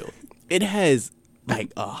color wheel, it has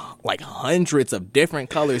like hundreds of different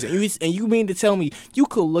colors, and you mean to tell me you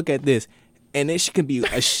could look at this and it could be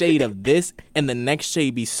a shade of this and the next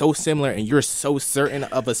shade be so similar and you're so certain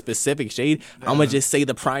of a specific shade? I'm gonna just say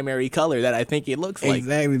the primary color that I think it looks like.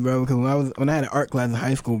 exactly, bro. Because when I had an art class in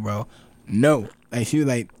high school, bro, no. Like she was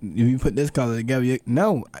like, if you put this color together,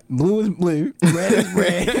 no, blue is blue, red is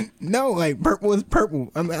red. No, like purple is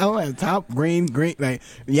purple. I don't have top, green, like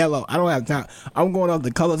yellow. I don't have top. I'm going off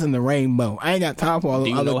the colors in the rainbow. I ain't got time for all Do the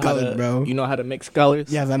you other know colors, bro. You know how to mix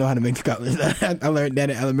colors? Yes, I know how to mix colors. I learned that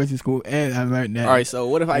in elementary school, and I learned that. All right. So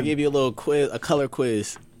what if I give you a little quiz, a color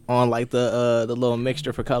quiz on like the little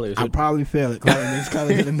mixture for colors? I probably fail it. Cause I mix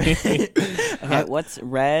colors in the mix. Okay, what's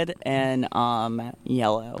red and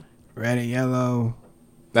yellow? Red and yellow.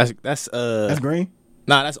 That's green.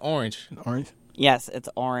 Nah, that's orange. Orange. Yes, it's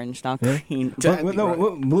orange, not Yeah. green. What, no, right.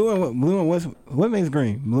 what, blue and what makes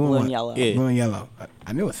green? Blue Blue and and what? yellow. Yeah. Blue and yellow.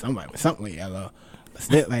 I knew it was something with yellow. But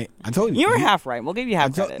still, like I told you, You were half right. We'll give you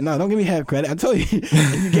half credit. No, don't give me half credit. I told you,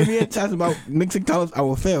 if you give me a test about mixing colors, I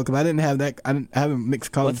will fail because I didn't have that. I haven't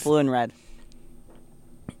mixed colors. What's blue and red?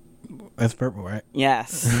 That's purple, right?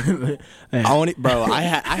 Yes. Bro,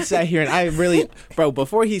 I sat here and I really, bro,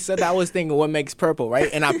 before he said that, I was thinking what makes purple, right?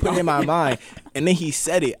 And I put it in my mind, and then he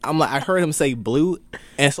said it. I'm like, I heard him say blue,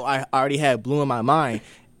 and so I already had blue in my mind.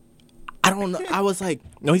 I don't know. I was like,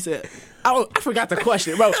 no, he said, I forgot the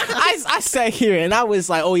question, bro. I sat here and I was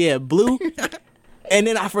like, oh yeah, blue. And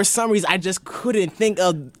then for some reason, I just couldn't think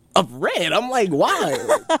of red. I'm like, why?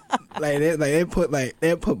 they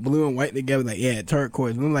put blue and white together. Like, yeah,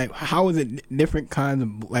 turquoise. I'm like, how is it different kinds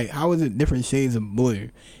of how is it different shades of blue?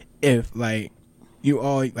 If like you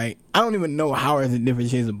all like, I don't even know how is it different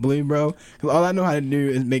shades of blue, bro. Because all I know how to do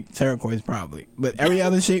is make turquoise probably. But every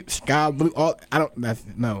other shape, sky blue,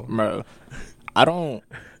 no, bro. I don't.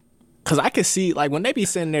 Cause I could see like when they be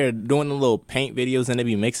sitting there doing the little paint videos and they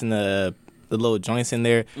be mixing the little joints in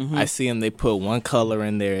there. Mm-hmm. I see them. They put one color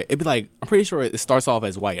in there. It'd be like, I'm pretty sure it starts off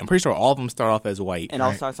as white. I'm pretty sure all of them start off as white. It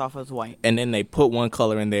all starts off as white. And then they put one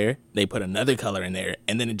color in there. They put another color in there,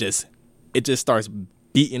 and then it just starts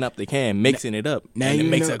beating up the can, mixing it up, and it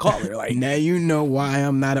makes a color. Like, now you know why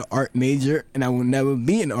I'm not an art major, and I will never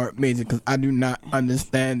be an art major because I do not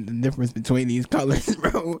understand the difference between these colors,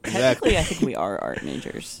 bro. Technically, I think we are art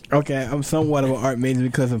majors. Okay, I'm somewhat of an art major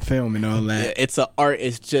because of film and all that. Yeah, it's an art.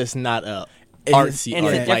 It's just not a artsy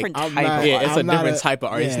art. It's a different type of art. Yeah, it's a different type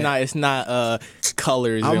of art. Yeah. It's not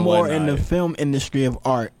colors. I'm and more whatnot. in the film industry of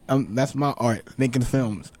art. That's my art, making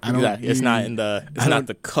films. I don't. Exactly. It's not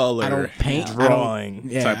the color. I don't paint. Drawing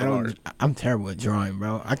type of art. I'm terrible at drawing,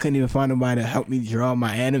 bro. I couldn't even find nobody to help me draw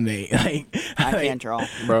my anime. I can't draw,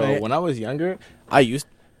 bro. When I was younger, I used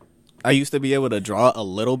to be able to draw a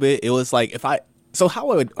little bit. It was like how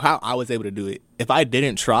I was able to do it. If I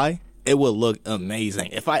didn't try, it would look amazing.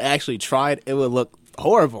 If I actually tried, it would look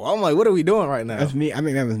horrible. I'm like, what are we doing right now? That's me. I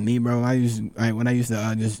think that was me, bro. When I used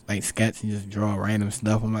to just like sketch and just draw random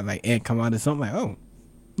stuff. I'm like, it come out of something. Like, oh,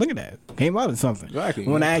 look at that, came out of something. Exactly.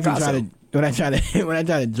 When I actually when I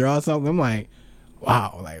try to draw something, I'm like,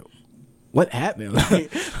 wow, like what happened?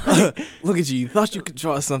 Like, look at you. You thought you could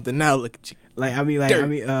draw something. Now look at you. Like I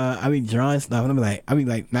be drawing stuff and I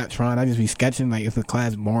be not trying. I just be sketching. Like if the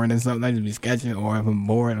class boring or something, I just be sketching. Or if I'm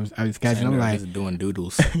bored, I be sketching. I'm like just doing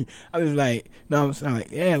doodles. I was like, no, I'm saying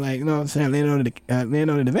like yeah, like you know what I'm saying, Leonardo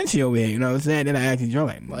da Vinci over here. You know what I'm saying? Then I actually draw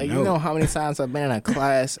like no. You know how many times I've been in a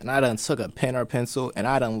class and I done took a pen or pencil and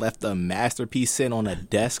I done left a masterpiece sitting on a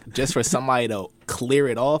desk just for somebody to clear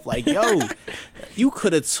it off. Like, yo, you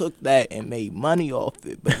could have took that and made money off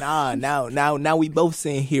it, but now we both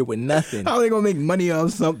sitting here with nothing. How are they gonna make money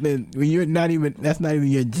off something when you're not even? That's not even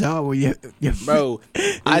your job. Or your bro,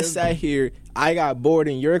 I sat here. I got bored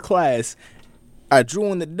in your class. I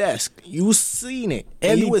drew on the desk. You seen it,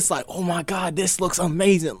 and you was like, "Oh my God, this looks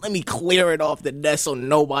amazing. Let me clear it off the desk so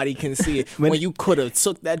nobody can see it." when you could have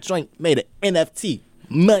took that joint, made an NFT.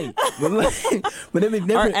 Money. But it be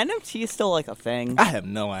different. Are NFTs still like a thing? I have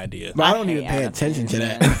no idea. But I don't even pay attention to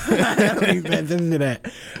that. I don't even pay attention to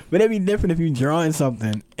that. But it'd be different if you drawing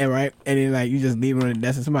something and then like you just leave it on the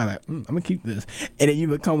desk and somebody like, I'm gonna keep this, and then you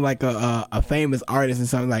become like a famous artist and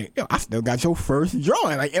something like, yo, I still got your first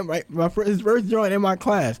drawing, like my first drawing in my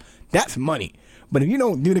class. That's money. But if you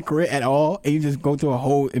don't do the career at all and you just go to a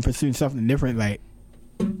whole and pursue something different, like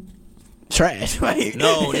trash. Like,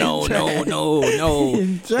 no.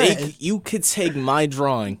 You could take my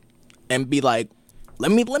drawing and be like,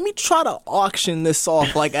 let me try to auction this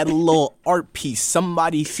off like at a little art piece.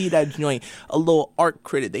 Somebody see that joint, a little art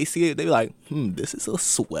critic, they see it, they be like, this is a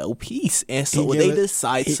swell piece, and so they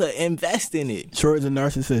decide to invest in it. Troy's a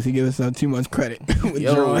narcissist. He gives himself too much credit with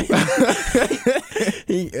drawing.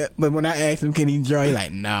 But when I asked him, can he draw? He's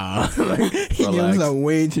like, nah. He gives himself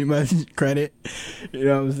way too much credit. You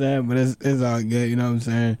know what I'm saying? But it's all good. You know what I'm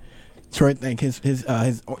saying? Troy think his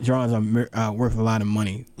drawings are worth a lot of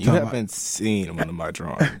money. You haven't seen one of my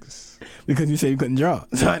drawings because you said you couldn't draw.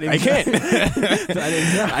 So I can't.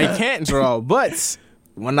 I can't draw, but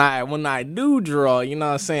when I do draw, you know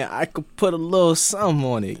what I'm saying, I could put a little something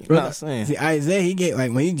on it. You know what I'm saying? See, Isaiah, he get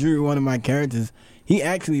like when he drew one of my characters, he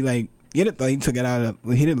actually like you'd have thought he took it out of.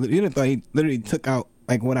 You'd have thought he literally took out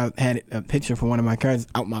like what I had a picture for one of my characters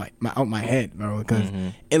out my head, bro, because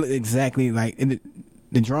it looked exactly like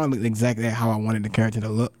the drawing looked exactly how I wanted the character to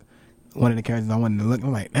look. One of the characters I wanted to look.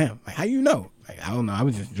 I'm like, damn, like how you know? Like I don't know. I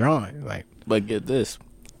was just drawing. Like, but get this,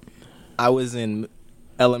 I was in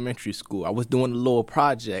elementary school. I was doing a little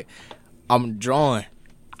project. I'm drawing.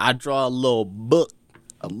 I draw a little book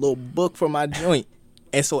for my joint,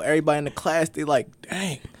 and so everybody in the class, they like,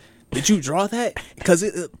 dang. Did you draw that? Because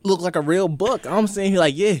it looked like a real book. I'm saying,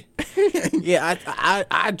 like, yeah,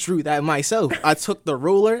 I drew that myself. I took the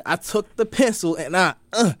ruler, I took the pencil, and I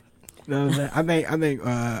think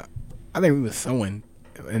I think we was sewing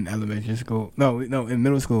in elementary school. No, in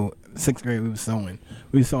middle school, 6th grade, we was sewing.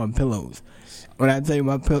 We was sewing pillows. When I tell you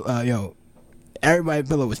my pillow, everybody's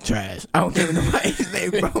pillow was trash. I don't care what nobody say,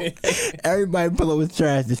 bro. Everybody's pillow was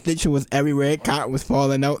trash. The stitching was everywhere. Cotton was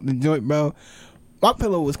falling out the joint, bro. My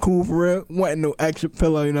pillow was cool for real. Wasn't no extra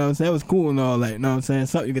pillow, you know what I'm saying? It was cool and all that, you know what I'm saying?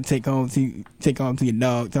 Something you could take home to your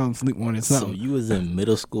dog, tell him to sleep on it, something. So you was in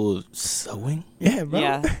middle school sewing? Yeah, bro.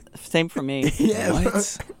 Yeah, same for me. Yeah, What? bro.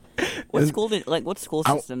 What school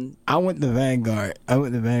system? I went to Vanguard.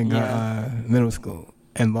 Middle school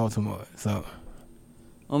in Baltimore. So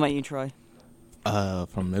What about you, Troy?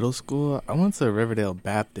 From middle school, I went to Riverdale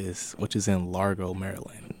Baptist, which is in Largo,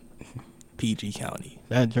 Maryland, PG County.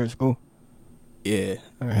 that church school. Yeah.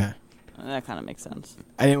 Okay. That kind of makes sense.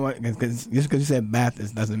 I didn't want because just because you said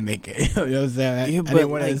Baptist doesn't make it. You know what I'm saying? I Yeah, didn't but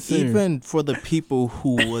want to like, assume. even for the people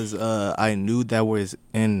who was I knew that was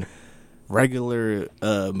in regular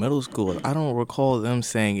middle school, I don't recall them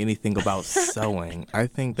saying anything about sewing. I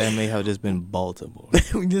think that may have just been Baltimore.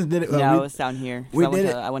 we just did it. No, it was down here. we So did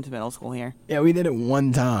it. I went to middle school here. Yeah, we did it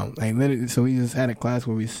one time. Like literally, so we just had a class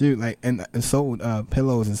where we shoot and sold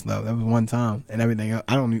pillows and stuff. That was one time and everything else.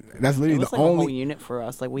 I don't. That's It literally was the like a whole only. unit for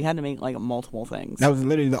us. Like we had to make like multiple things. That was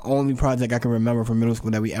literally the only project I can remember from middle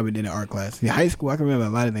school that we ever did in art class. See, high school, I can remember a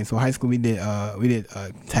lot of things. So high school, we did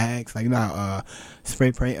tags, like you know how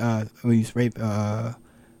spray paint. When you spray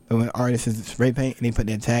when artists spray paint and they put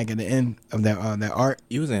their tag at the end of their art.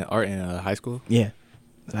 You was in art in high school? Yeah,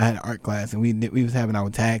 so I had an art class and we was having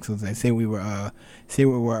our tags. So like say we were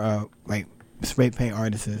like spray paint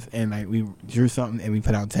artists and like we drew something and we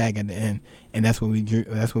put our tag at the end and that's what we drew.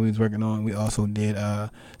 That's what we was working on. We also did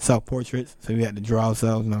self portraits, so we had to draw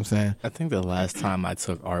ourselves. You know what I'm saying? I think the last time I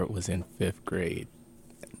took art was in 5th grade,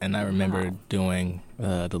 and I remember doing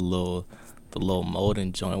the little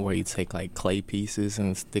molding joint where you take like clay pieces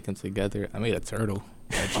and stick them together. I made a turtle.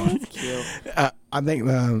 Oh, that's cute. I think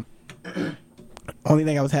the only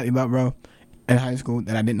thing I was happy about, bro, in high school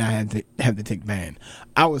that I did not have to take band.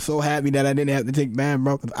 I was so happy that I didn't have to take band,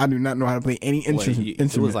 bro, because I do not know how to play any instrument.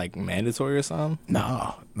 It was like mandatory or something?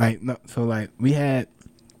 No. So like we had.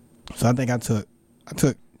 So I think I took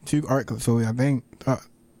 2 art classes. So I think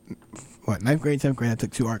 9th grade, 10th grade, I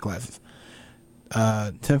took 2 art classes.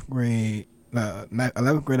 10th grade.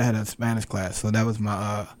 11th grade I had a Spanish class, so that was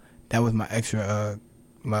my extra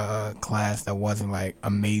class that wasn't like a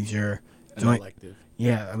major joint. Elective.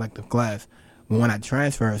 Yeah, elective class. But when I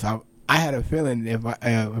transferred, so I had a feeling if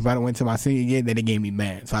I went to my senior year that they gave me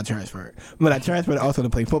band, so I transferred. But I transferred also to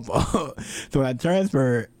play football. So when I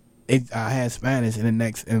transferred, I had Spanish, and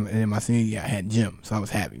in my senior year I had gym, so I was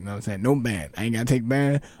happy. You know what I'm saying? No band. I ain't gotta take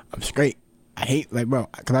band. I'm straight. I hate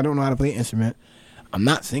because I don't know how to play an instrument. I'm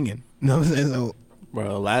not singing. You know what I'm saying? So,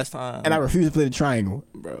 Bro, last time. and I refuse to play the triangle.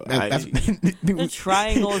 Bro, The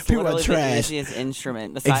triangle is people are literally the trash. easiest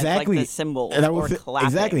instrument besides Exactly. like the cymbals And I or would feel, clapping.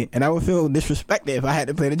 exactly, and I would feel disrespected if I had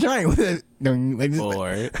to play the triangle. Like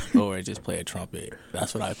this, or just play a trumpet.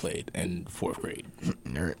 That's what I played in 4th grade.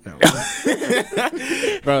 nerd. No.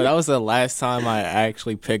 Bro, that was the last time I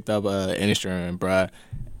actually picked up an instrument, bro.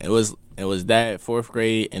 It was that 4th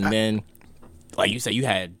grade, and then, like you said, you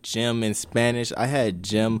had gym in Spanish. I had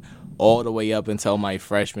gym all the way up until my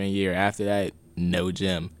freshman year. After that, no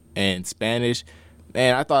gym. And Spanish,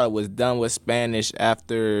 man, I thought I was done with Spanish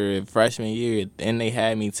after freshman year. Then they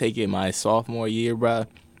had me take it my sophomore year, bro.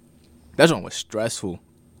 That one was stressful.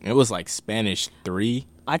 It was like Spanish 3.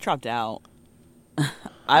 I dropped out.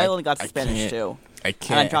 I only got to Spanish can't. too. I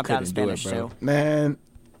can't. And I dropped out of couldn't do Spanish it, bro. too. Man,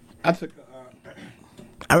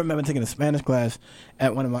 I remember taking a Spanish class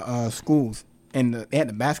at one of my schools, and they had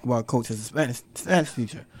the basketball coach as a Spanish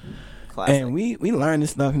teacher. Classic. And we learned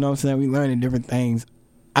this stuff, you know what I'm saying? We learned different things.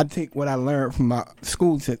 I take what I learned from my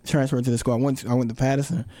school to transfer to the school I went to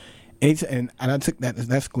Patterson. And I took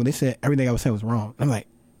that school. They said everything I was saying was wrong. I'm like,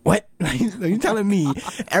 what? So you telling me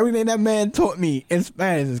everything that man taught me in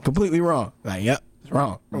Spanish is completely wrong? Like, yep, it's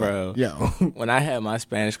wrong. Bro. Yo. When I had my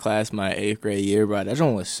Spanish class my 8th grade year, bro, that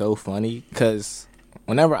one was so funny because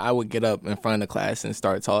whenever I would get up in front of the class and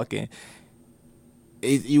start talking,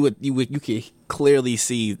 you could clearly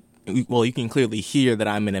see. Well, you can clearly hear that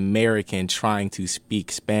I'm an American trying to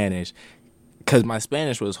speak Spanish because my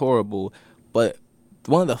Spanish was horrible. But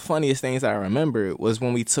one of the funniest things I remember was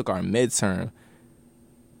when we took our midterm.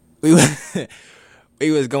 We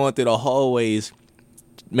was going through the hallways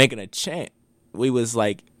making a chant. We was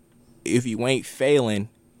like, if you ain't failing,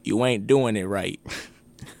 you ain't doing it right.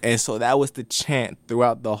 And so that was the chant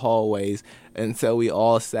throughout the hallways until we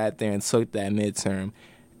all sat there and took that midterm.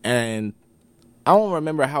 And I don't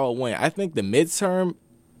remember how it went. I think the midterm,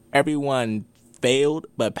 everyone failed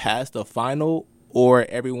but passed the final, or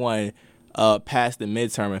everyone passed the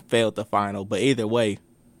midterm and failed the final. But either way,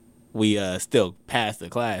 we still passed the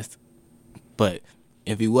class. But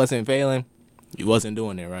if he wasn't failing, he wasn't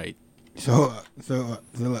doing it right. So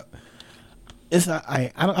look, it's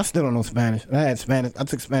I still don't know Spanish. I had Spanish. I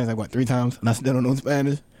took Spanish like 3 times, and I still don't know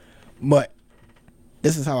Spanish. But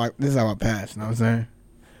this is how I passed. You know what I'm saying?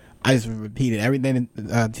 I just repeated everything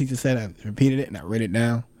the teacher said. I repeated it and I wrote it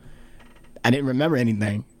down. I didn't remember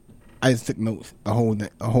anything. I just took notes a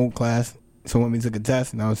whole class. So when we took a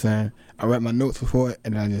test, you know what I'm saying, I read my notes before it,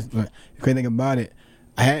 and I just went. The crazy thing about it,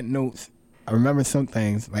 I had notes. I remember some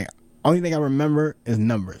things. Like, only thing I remember is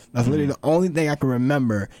numbers. That's literally the only thing I can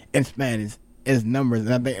remember in Spanish is numbers.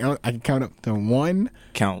 And I think I can count up to 1.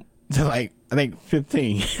 Count. To like, I think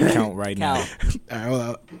 15. Count right now. All right, hold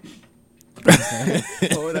up.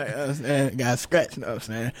 Hold up, got scratch, you know what I'm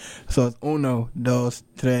saying? So it's 1, 2,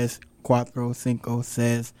 3, 4, 5,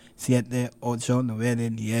 6, 7, 8, 9, 10,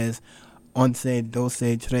 11, 12,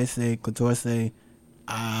 13, 14,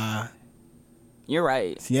 You're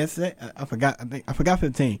right. siete. I forgot. I forgot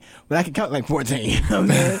 15, but I can count like 14. You know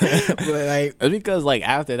what I'm saying? But like, It's because like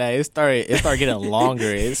after that it started getting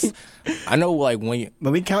longer. I know like when you.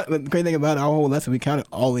 but we count. But the crazy thing about our whole lesson, we counted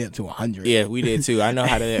all the way up to 100. Yeah, we did too. I know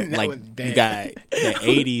how to That like was you bad. got the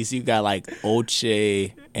 80s. You got like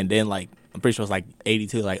Oche, and then like I'm pretty sure it's like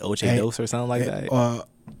 82, like Oche Dos or something like that.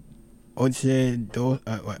 Oche dos,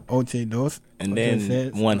 Oche dos. And Oche then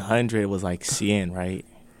ses. 100 was like Cien, right?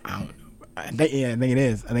 I don't know. I think it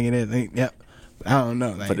is. Yep. I don't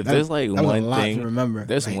know. Like, But if there's like that was a one lot thing, to remember.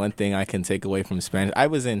 there's Like, one thing I can take away from Spanish. I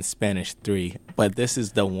was in Spanish 3, but this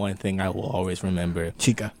is the one thing I will always remember.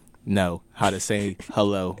 Chica. No, how to say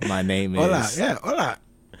hello. My name is. Hola. Yeah. Hola.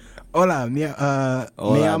 Hola. Me Hola,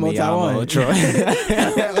 llamo me llamo Tawan. Troy.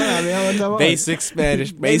 Hola, me llamo Tawan. Basic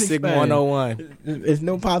Spanish, basic Spanish. 101. There's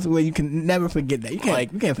no possible way you can never forget that. You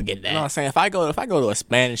can't forget that. You know what I'm saying? If I go to a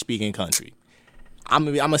Spanish speaking country, I'm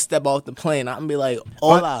gonna step off the plane. I'm gonna be like,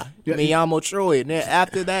 "Hola, Yeah. me llamo Troy." And then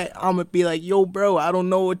after that, I'm gonna be like, "Yo, bro, I don't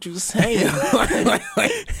know what you're saying."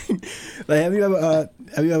 Like, have you ever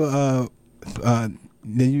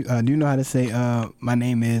do you know how to say my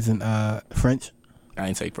name is in French? I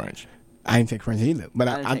ain't say French. I didn't take French either, but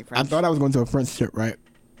I didn't I take French. thought I was going to a French trip, right?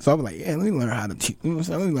 So I was like, yeah, let me learn how to teach. You know what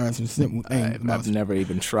I'm saying? Let me learn some simple things. I've never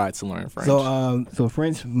even tried to learn French. So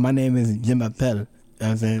French, my name is Je m'appelle. You know what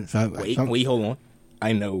I'm saying? So wait, hold on.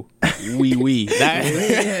 I know. Oui.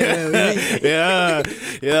 Yeah.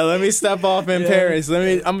 Let me step off in Paris.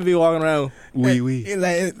 I'm gonna be walking around. Oui.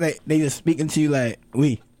 Like they just speaking to you like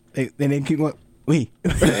we. They keep going. We,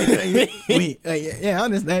 we, yeah, I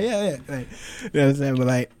understand, yeah, like, you know what I'm saying, but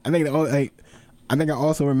like, I think I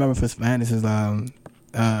also remember for Spanish is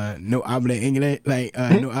no habla inglés, like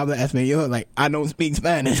no habla español, like I don't speak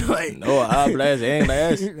Spanish, like No hablas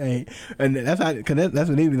English. like, and that's how, cause that's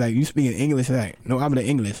what they be like. You speak in English, like no habla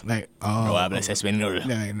English, like oh, No hablas español.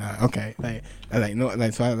 like nah, okay, like no,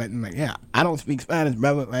 like so I'm like yeah, I don't speak Spanish,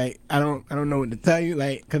 brother. Like I don't know what to tell you,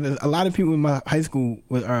 like because there's a lot of people in my high school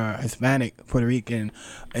was Hispanic, Puerto Rican,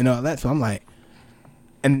 and all that. So I'm like,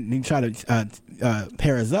 and they try to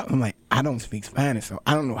pair us up. I'm like, I don't speak Spanish, so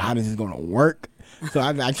I don't know how this is gonna work. So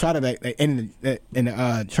I try to like in the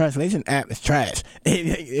translation app, it's trash.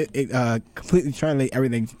 It completely translate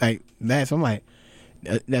everything like that. So I'm like,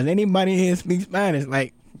 does anybody here speak Spanish?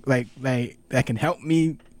 Like that can help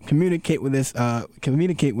me communicate with this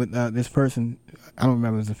this person. I don't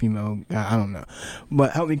remember if it was a female guy. I don't know,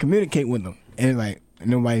 but help me communicate with them. And like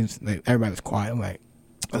everybody was quiet. I'm like.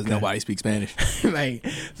 Because nobody speaks Spanish. Like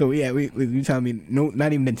so, yeah. We telling me no,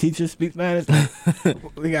 not even the teachers speak Spanish.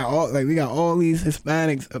 we got all these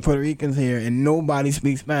Hispanics, Puerto Ricans here, and nobody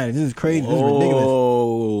speaks Spanish. This is crazy. This is ridiculous.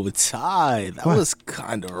 Oh, Ty, that What? was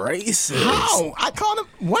kind of racist. How? I called him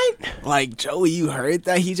what? Like, Joey, you heard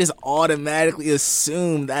that? He just automatically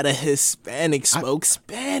assumed that a Hispanic spoke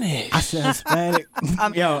Spanish. I said Hispanic.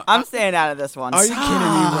 Yo, I'm staying out of this one. are you kidding me?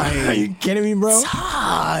 Right? Are you kidding me, bro?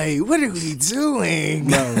 Ty, what are we doing?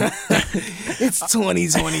 Bro, It's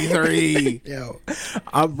 2023. yo,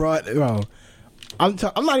 I'm not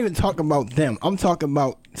even talking about them. I'm talking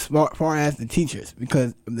about far as the teachers,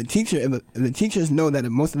 because if the teachers know that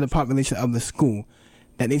most of the population of the school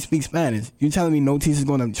that they speak Spanish, you're telling me no teacher's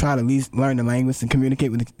going to try to at least learn the language to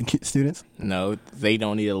communicate with the students? No, they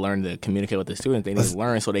don't need to learn to communicate with the students. They need to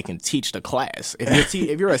learn so they can teach the class.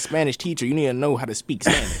 If you're a Spanish teacher, you need to know how to speak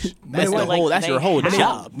Spanish. That's your whole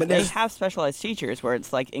job. But they have specialized teachers where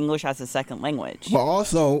it's like English as a second language. But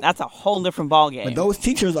also, That's a whole different ballgame. but those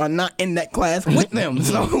teachers are not in that class with them,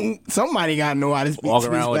 so somebody got to know how to speak Walk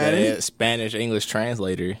around with Spanish. a Spanish-English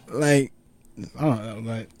translator. Like, I don't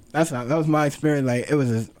know, but that was my experience. Like it was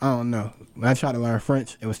just, I don't know. When I tried to learn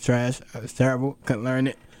French, it was trash. It was terrible. Couldn't learn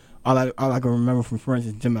it. All I can remember from French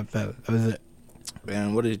is Je m'appelle. That was it.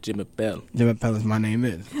 Man, what is Je m'appelle? Je m'appelle is my name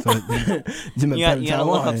is. So Je m'appelle You gotta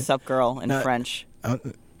look up Taiwan. "sup girl" in French.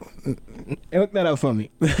 Look that up for me.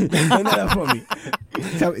 Look that up for me.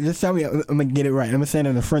 Just tell me. I'm gonna get it right. I'm gonna say it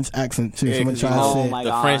in a French accent too. So I'm gonna try Oh to say my it.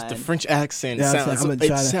 God. The French accent Yeah, sounds. I'm gonna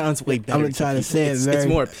try to- sounds way better. I'm gonna try to say it it's very-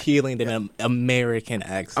 more appealing than an American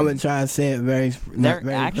accent. I'm gonna try to say it very. There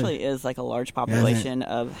very actually is like a large population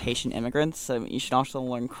of Haitian immigrants, so you should also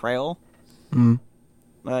learn Creole. Mm.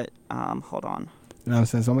 But hold on. You know what I'm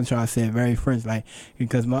saying? So I'm gonna try to say it very French, like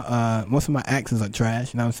because my most of my accents are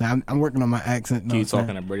trash. You know what I'm saying? I'm working on my accent. Can you talk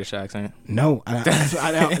in a British accent? No, I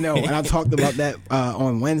don't know. And I talked about that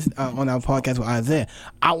on Wednesday on our podcast with Isaiah.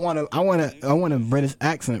 I want a British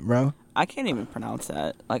accent, bro. I can't even pronounce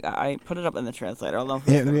that. Like I put it up in the translator. I don't know if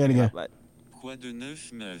Yeah, it's let me get it again. but Quoi de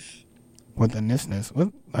neuf, meuf? What the nisness?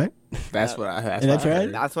 What? That's what I. That's Is that what I right?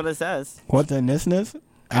 heard. that's what it says. What the nisness?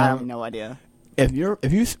 I have no idea. If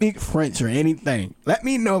you speak French or anything, let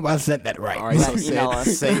me know if I said that right. All right, so Right, email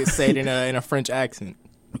us. say it in a French accent.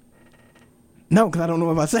 No, because I don't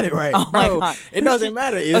know if I said it right. Oh my Bro, God. it doesn't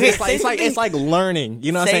matter. It's, Okay, it's like say it's like it's like learning.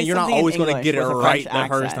 You know what I'm say saying? You're not something in always going to English get it with a right French the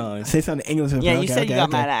first accent. time. Say something in English. Yeah, okay, you said you got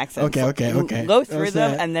mad accents. Okay. Go through What's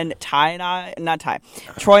them, that? and then Troy and I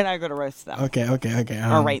are going to roast them. Okay.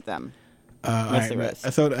 Or rate them. All Mostly right,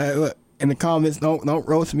 roast. so look in the comments. Don't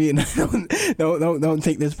roast me. don't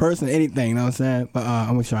take this person or anything. You know what I'm saying? But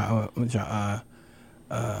I'm gonna try.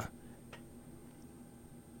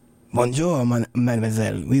 Bonjour,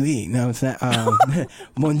 mademoiselle. Oui. You know what I'm saying?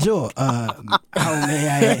 Bonjour. How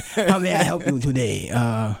may I help you today?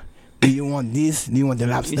 Do you want this? Do you want the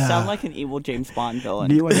lobster? You sound like an evil James Bond villain.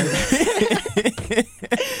 Do you want the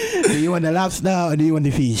Do you want the lobster or do you want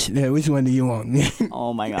the fish? Which one do you want?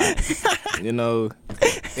 Oh my God. You know,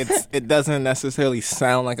 it doesn't necessarily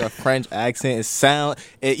sound like a French accent.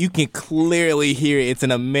 You can clearly hear it's an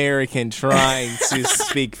American trying to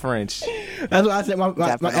speak French. That's why I said my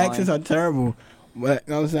Definitely. accents are terrible. But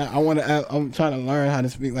you know what I'm saying? I'm trying to learn how to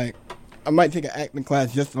speak. Like I might take an acting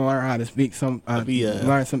class just to learn how to speak some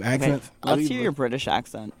learn some Okay, accents. let's hear your British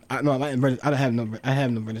accent. I like British. I have no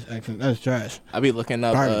British accent. That's trash. I be looking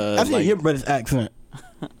up. I see your British accent.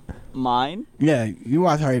 Mine? Yeah, you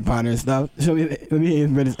watch Harry Potter and stuff. Let me hear your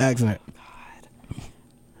British accent.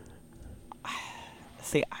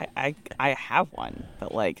 See, I have one,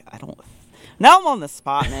 but like I don't. Now I'm on the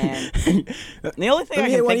spot, man. The only thing Let I me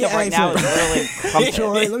hear can one think of of right your now is accents. really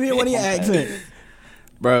Troy, let me hear one of your accents.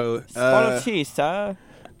 bro. Spot of tea, sir.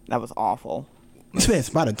 That was awful. You said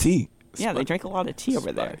spot of tea. Yeah, they drink a lot of tea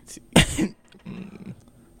over there.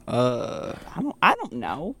 I don't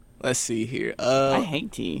know. Let's see here. I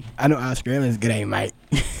hate tea. I know Australians. G'day, mate.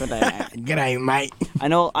 But I G'day, mate.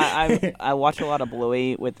 know I watch a lot of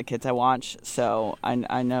Bluey with the kids I watch, so I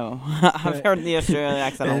know. I've heard the Australian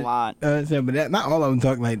accent a lot. But not all of them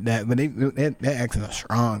talk like that. But their accents are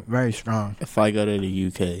strong, very strong. If I go to the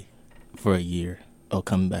UK for a year, I'll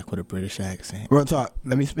come back with a British accent. Real talk.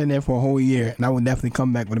 Let me spend there for a whole year, and I will definitely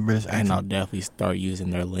come back with a British accent. And I'll definitely start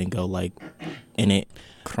using their lingo, like in it,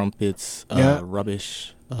 crumpets, Yeah.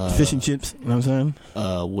 rubbish, Fish and chips. You know what I'm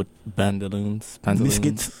saying? with pantaloons,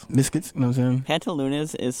 Biscuits. You know what I'm saying?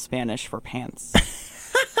 Pantalones is Spanish for pants.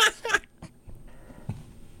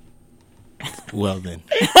 Well then,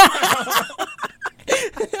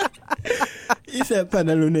 He said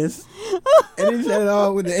pantalones, and he said it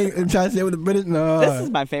all with and trying to say it with the British. No, This is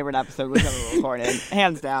my favorite episode we've ever recorded,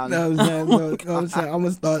 hands down. No, I'm saying, no, I'm saying, I'm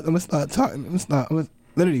gonna start talking. I'm gonna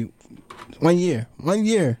literally 1 year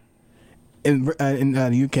in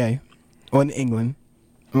the UK or in England.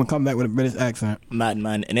 I'm gonna come back with a British accent.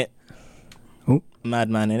 madman in it. Who?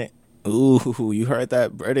 Madman in it. Ooh, you heard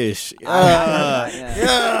that? British. But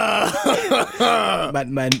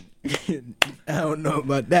man, I don't know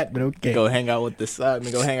about that, but okay. Go hang out with the side.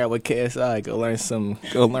 Go hang out with KSI. Go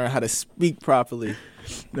learn how to speak properly. You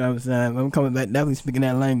know what I'm saying? I'm coming back, definitely speaking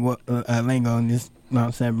that lingo and just, you know what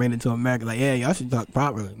I'm saying, bring it to America. Like, yeah, y'all should talk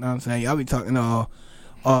properly. You know what I'm saying? Y'all be talking all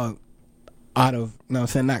out of, you know what I'm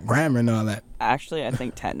saying, not grammar and all that. Actually, I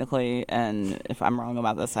think technically, and if I'm wrong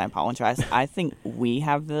about this, I apologize. I think we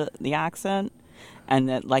have the accent, and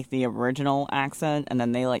that like the original accent, and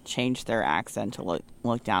then they like changed their accent to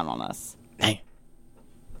look down on us. Hey.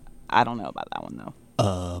 I don't know about that one though.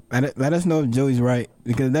 Let us know if Joey's right,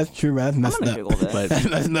 because that's true, but that's I'm messed gonna up. Google this. But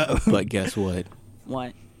That's messed up. but guess what?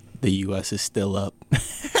 What? The U.S. is still up.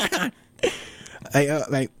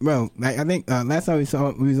 Like, bro, like I think last time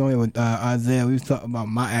we was only with Isaiah. We was talking about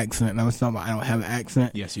my accent, and I was talking about I don't have an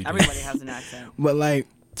accent. Yes, you do. Everybody has an accent. But like,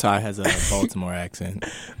 Ty has a Baltimore accent.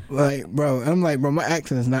 bro, I'm like, bro, my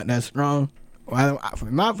accent is not that strong. Well,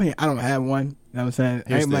 in my opinion, I don't have one. You know what I'm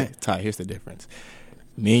saying? Here's the difference.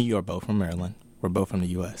 Me and you are both from Maryland. We're both from the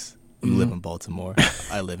U.S. You live in Baltimore.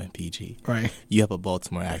 I live in PG. Right. You have a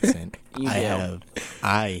Baltimore accent. You I do.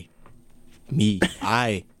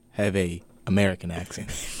 I have a American accent.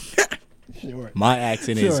 Sure. My accent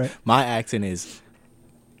is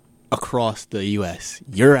across the U.S.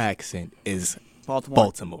 Your accent is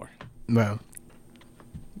Baltimore. Bro,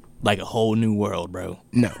 Like a whole new world, bro.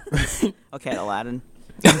 no. Okay, Aladdin.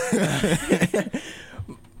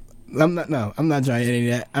 I'm not trying any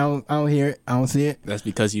of that. I don't hear it. I don't see it. That's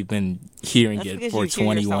because you've been hearing That's it because for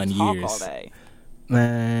you hear 21 yourself talk years. all day.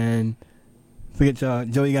 Man, forget y'all.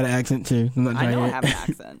 Joey got an accent too. I'm not I trying know I to have hear an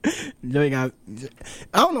accent. it. Joey got.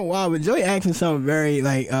 I don't know why, but Joey accent sounds very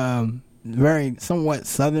like very somewhat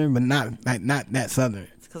southern, but not that southern.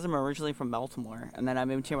 It's because I'm originally from Baltimore, and then I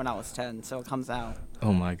moved here when I was 10, so it comes out.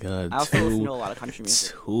 Oh my God. I also listen to a lot of country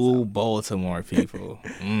music. Two Baltimore people.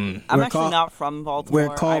 Mm. I'm We're actually called- not from Baltimore.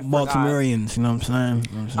 We're called I forgot. Baltimoreans. You know what I'm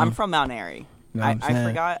saying? I'm from Mount Airy. You know what I'm I saying?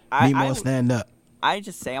 forgot. Nemo, stand up, I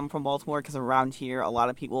just say I'm from Baltimore because around here, a lot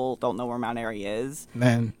of people don't know where Mount Airy is.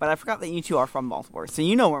 man. But I forgot that you two are from Baltimore, so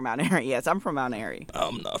you know where Mount Airy is. I'm from Mount Airy.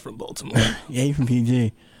 I'm not from Baltimore. Yeah, you from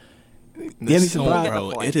PG. There's be so, surprised. bro,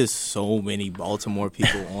 it is so many Baltimore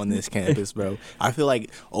people on this campus, bro. I feel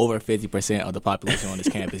like over 50% of the population on this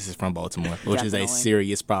campus is from Baltimore, which is a Definitely.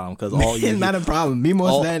 serious problem because all you It's not a problem. Be more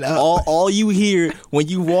all, stand up. all you hear when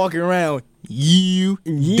you walk around, you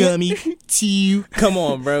Yeah. dummy, you. Come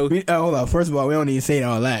on, bro. Hold on. First of all, we don't need to say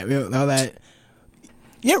all that. All that.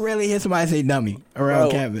 You rarely hear somebody say dummy around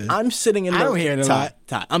Bro, campus. I'm sitting in the I don't hear it a lot.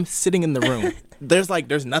 Ty, I'm sitting in the room. There's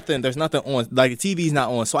nothing on. Like the TV's not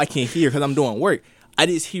on, so I can't hear because I'm doing work. I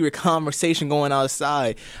just hear a conversation going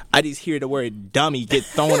outside. I just hear the word dummy get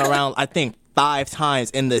thrown around, I think 5 times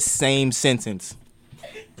in the same sentence.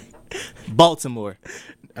 Baltimore.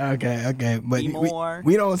 Okay. But Be more.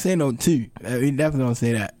 we don't say no two. We definitely don't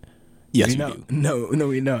say that. Yes, we you don't. do. No,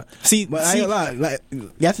 we don't. See, But I ain't gonna lie. Like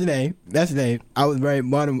yesterday, I was very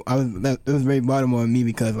Baltimore. It was very Baltimore of me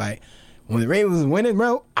because like when the Ravens was winning,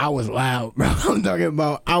 bro, I was loud, bro. I'm talking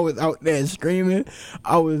about I was out there screaming.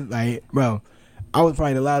 I was like, bro, I was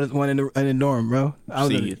probably the loudest one in the dorm, bro.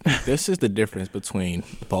 See, this is the difference between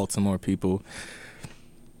Baltimore people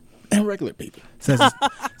and regular people. Says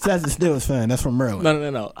the Steelers fan. That's from Maryland.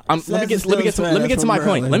 No. Let me get to my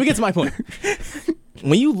point. Let me get to my point.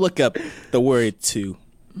 When you look up the word "to,"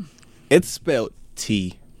 it's spelled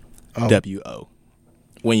T-W-O.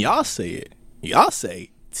 When y'all say it, y'all say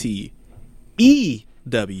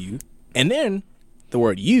T-E-W, and then the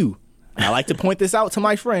word "you." I like to point this out to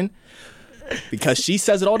my friend because she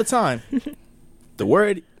says it all the time. The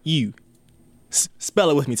word "you," spell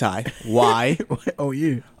it with me, Ty.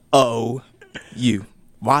 Y-O-U. Oh, you.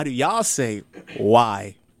 Why do y'all say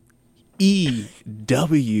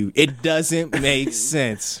Y-E-W? It doesn't make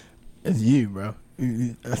sense. It's you, bro.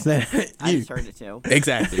 I said I you. just heard it too.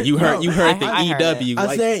 Exactly. You heard I the heard E-W. it. I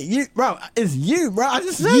like, said you, bro. It's you, bro. I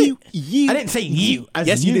just said you. I didn't say you. I said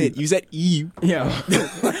Yes, you did. You said you. Yo,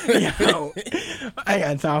 I ain't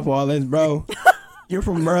got time for all this, bro. You're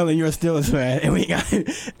from Maryland. You're a Steelers fan, and we got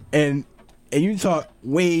and you talk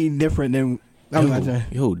way different than I'm not trying.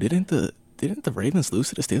 Yo, didn't the Ravens lose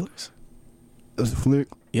to the Steelers? It was a fluke.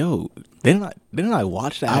 Yo, didn't I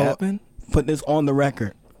watch that happen? Put this on the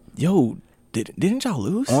record. Yo, didn't y'all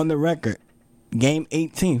lose? On the record. Game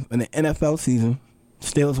 18 in the NFL season,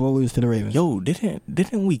 Steelers will lose to the Ravens. Yo, didn't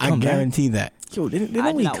we I come back? guarantee that. Yo, didn't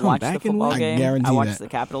I we did not come watch the back and football win? I game. guarantee I watched that. the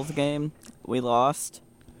Capitals game. We lost.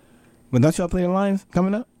 But don't y'all play the Lions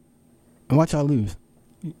coming up? And watch y'all lose.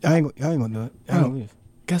 Y'all ain't gonna do it. Y'all gonna lose.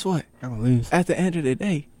 Guess what? Y'all gonna lose. At the end of the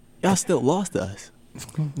day, y'all still lost to us. It's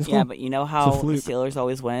cool. Yeah, but you know how It's a the fluke. Steelers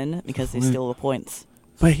always win? Because they fluke. steal the points.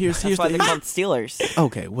 But here's That's why the they're called Steelers.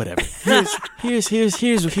 okay, whatever.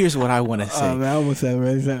 Here's what I want to say. Man, I almost said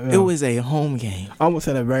It was a home game. I almost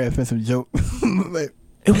said a very offensive joke. But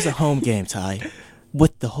It was a home game, Ty.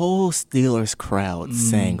 With the whole Steelers crowd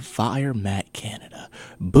saying "Fire Matt Canada,"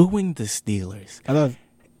 booing the Steelers, I love.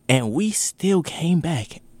 and we still came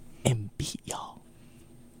back and beat y'all.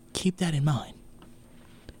 Keep that in mind.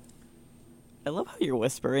 I love how you're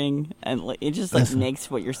whispering, and like, it just like Listen.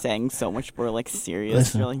 makes what you're saying so much more like serious.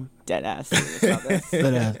 Listen. You're like dead ass serious about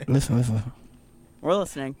this. Listen. We're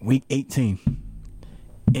listening. Week 18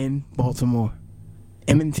 in Baltimore,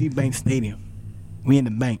 M&T Bank Stadium. We in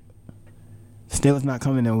the bank. Steelers not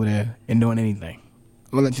coming over there and doing anything.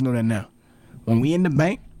 I'm gonna let you know that now. When we in the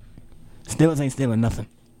bank, Steelers ain't stealing nothing.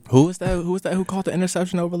 Who was that? Who caught the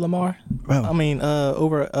interception over Lamar? Bro. I mean,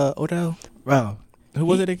 over Odell. Bro. Who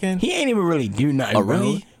was it again? He ain't even really do nothing, A bro.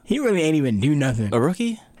 rookie? He really ain't even do nothing. A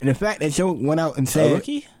rookie? And the fact that Joe went out and A said,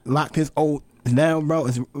 rookie? locked his old down, bro,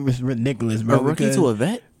 is ridiculous, bro. A rookie to a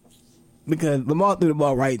vet? Because Lamar threw the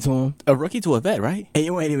ball right to him, A rookie to a vet, right? and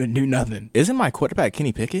you ain't even do nothing. Isn't my quarterback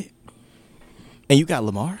Kenny Pickett? And you got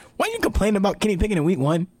Lamar? Why you complaining about Kenny Pickett in week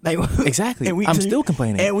 1? Like, Exactly. in week I'm 2, still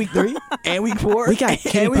complaining. And week 3, and week 4, We got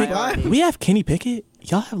Kenny and week Pickett. 5. We have Kenny Pickett.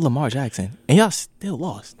 Y'all have Lamar Jackson, and y'all still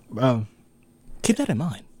lost. Bro, Keep that in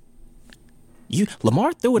mind.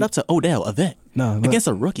 Lamar threw it up to Odell, a vet, no, look, against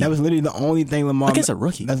a rookie. That was literally the only thing Lamar Against a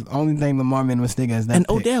rookie. That's the only thing Lamar made a mistake as that and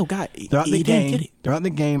pick. Odell got Throughout the he didn't get game, it. throughout the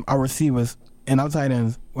game, our receivers and our tight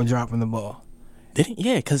ends were dropping the ball. Didn't?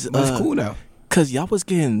 Yeah, because But it's cool though. Because y'all was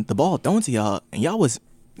getting the ball thrown to y'all, and y'all was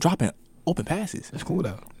dropping open passes. It's cool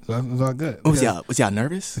though. So it's all good. Was y'all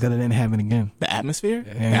nervous? Because it didn't happen again. The atmosphere?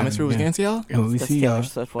 Yeah, The atmosphere was yeah. against y'all? And when we The see Taylor y'all,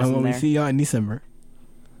 Swift and wasn't when we there. see y'all in December,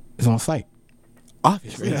 it's on site.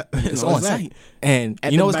 Obviously. Yeah. It's It's on on site. site. And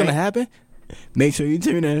At you know the what's going to bank. happen? Make sure you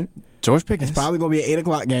tune in. George Pickens. It's probably gonna be an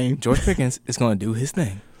 8:00 game. George Pickens is going to do his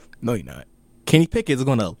thing. No, you're not. Kenny Pickett is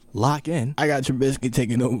going to lock in. I got Trubisky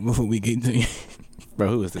taking over before we get to you. Bro,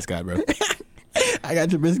 who is this guy, bro? I got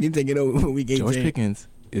Trubisky taking over before we get George to Pickens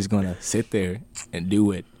is going to sit there and do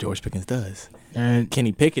what George Pickens does. And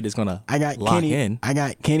Kenny Pickett is going to I got lock Kenny. in. I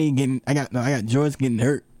got Kenny getting. I got George getting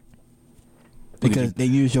hurt Look at because you. they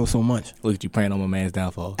use Joe so much. Look at you praying on my man's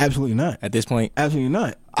downfall. Absolutely not. At this point, Absolutely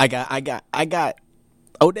not. I got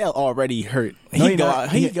Odell already hurt. No, He you're go not. out.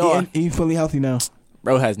 He go out. He's fully healthy now.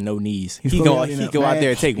 Bro has no knees. He's He fully go healthy he now. go out Man, there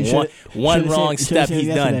and take you one should've wrong seen- step. seen He's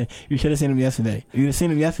him done. yesterday. You should have seen him yesterday. If you'd have seen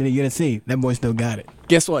him yesterday, you'd have seen that boy still got it.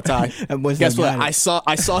 Guess what, Ty? That boy Guess still what? got it.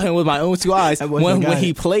 I saw him with my own 2 eyes That boy still when got he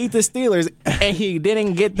it. played the Steelers and he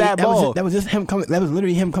didn't get that ball. That was just him coming. That was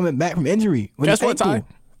literally him coming back from injury. With Guess his what, Ty? ankle.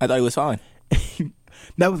 I thought he was fine.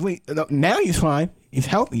 That was now he's fine. He's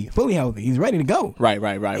healthy, fully healthy. He's ready to go. Right.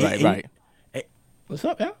 Hey, what's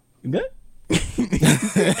up, y'all? You good? he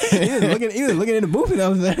was looking in the booth, you know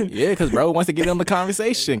what I'm saying? Yeah, because bro wants to get on the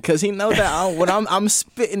conversation because he knows that what I'm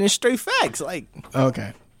spitting is straight facts. Like,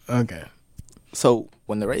 Okay. so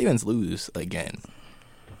when the Ravens lose again,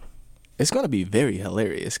 it's gonna be very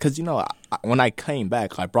hilarious because when I came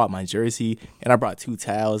back, I brought my jersey and I brought 2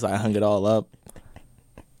 towels. I hung it all up.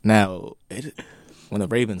 Now, when the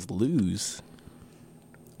Ravens lose,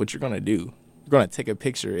 what you're gonna do? You're gonna take a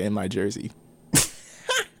picture in my jersey.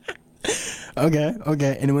 Okay.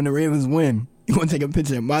 And then when the Ravens win, you're gonna take a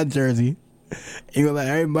picture of my jersey. You're gonna let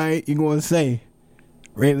everybody. You're gonna say,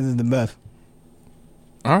 Ravens is the best.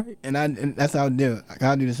 All right, And that's how I do it.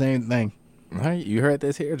 I'll do the same thing. all right. You heard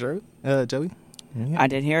this here, Joey? Joey? Yeah. I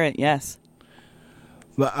did hear it. Yes.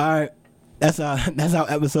 But all right, that's our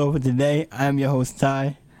episode for today. I'm your host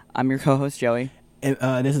Ty, I'm your co-host Joey. and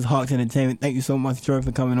this is Hawks Entertainment. Thank you so much, Troy,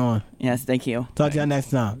 for coming on. Yes, thank you. Talk to y'all next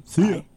time. See ya. Bye.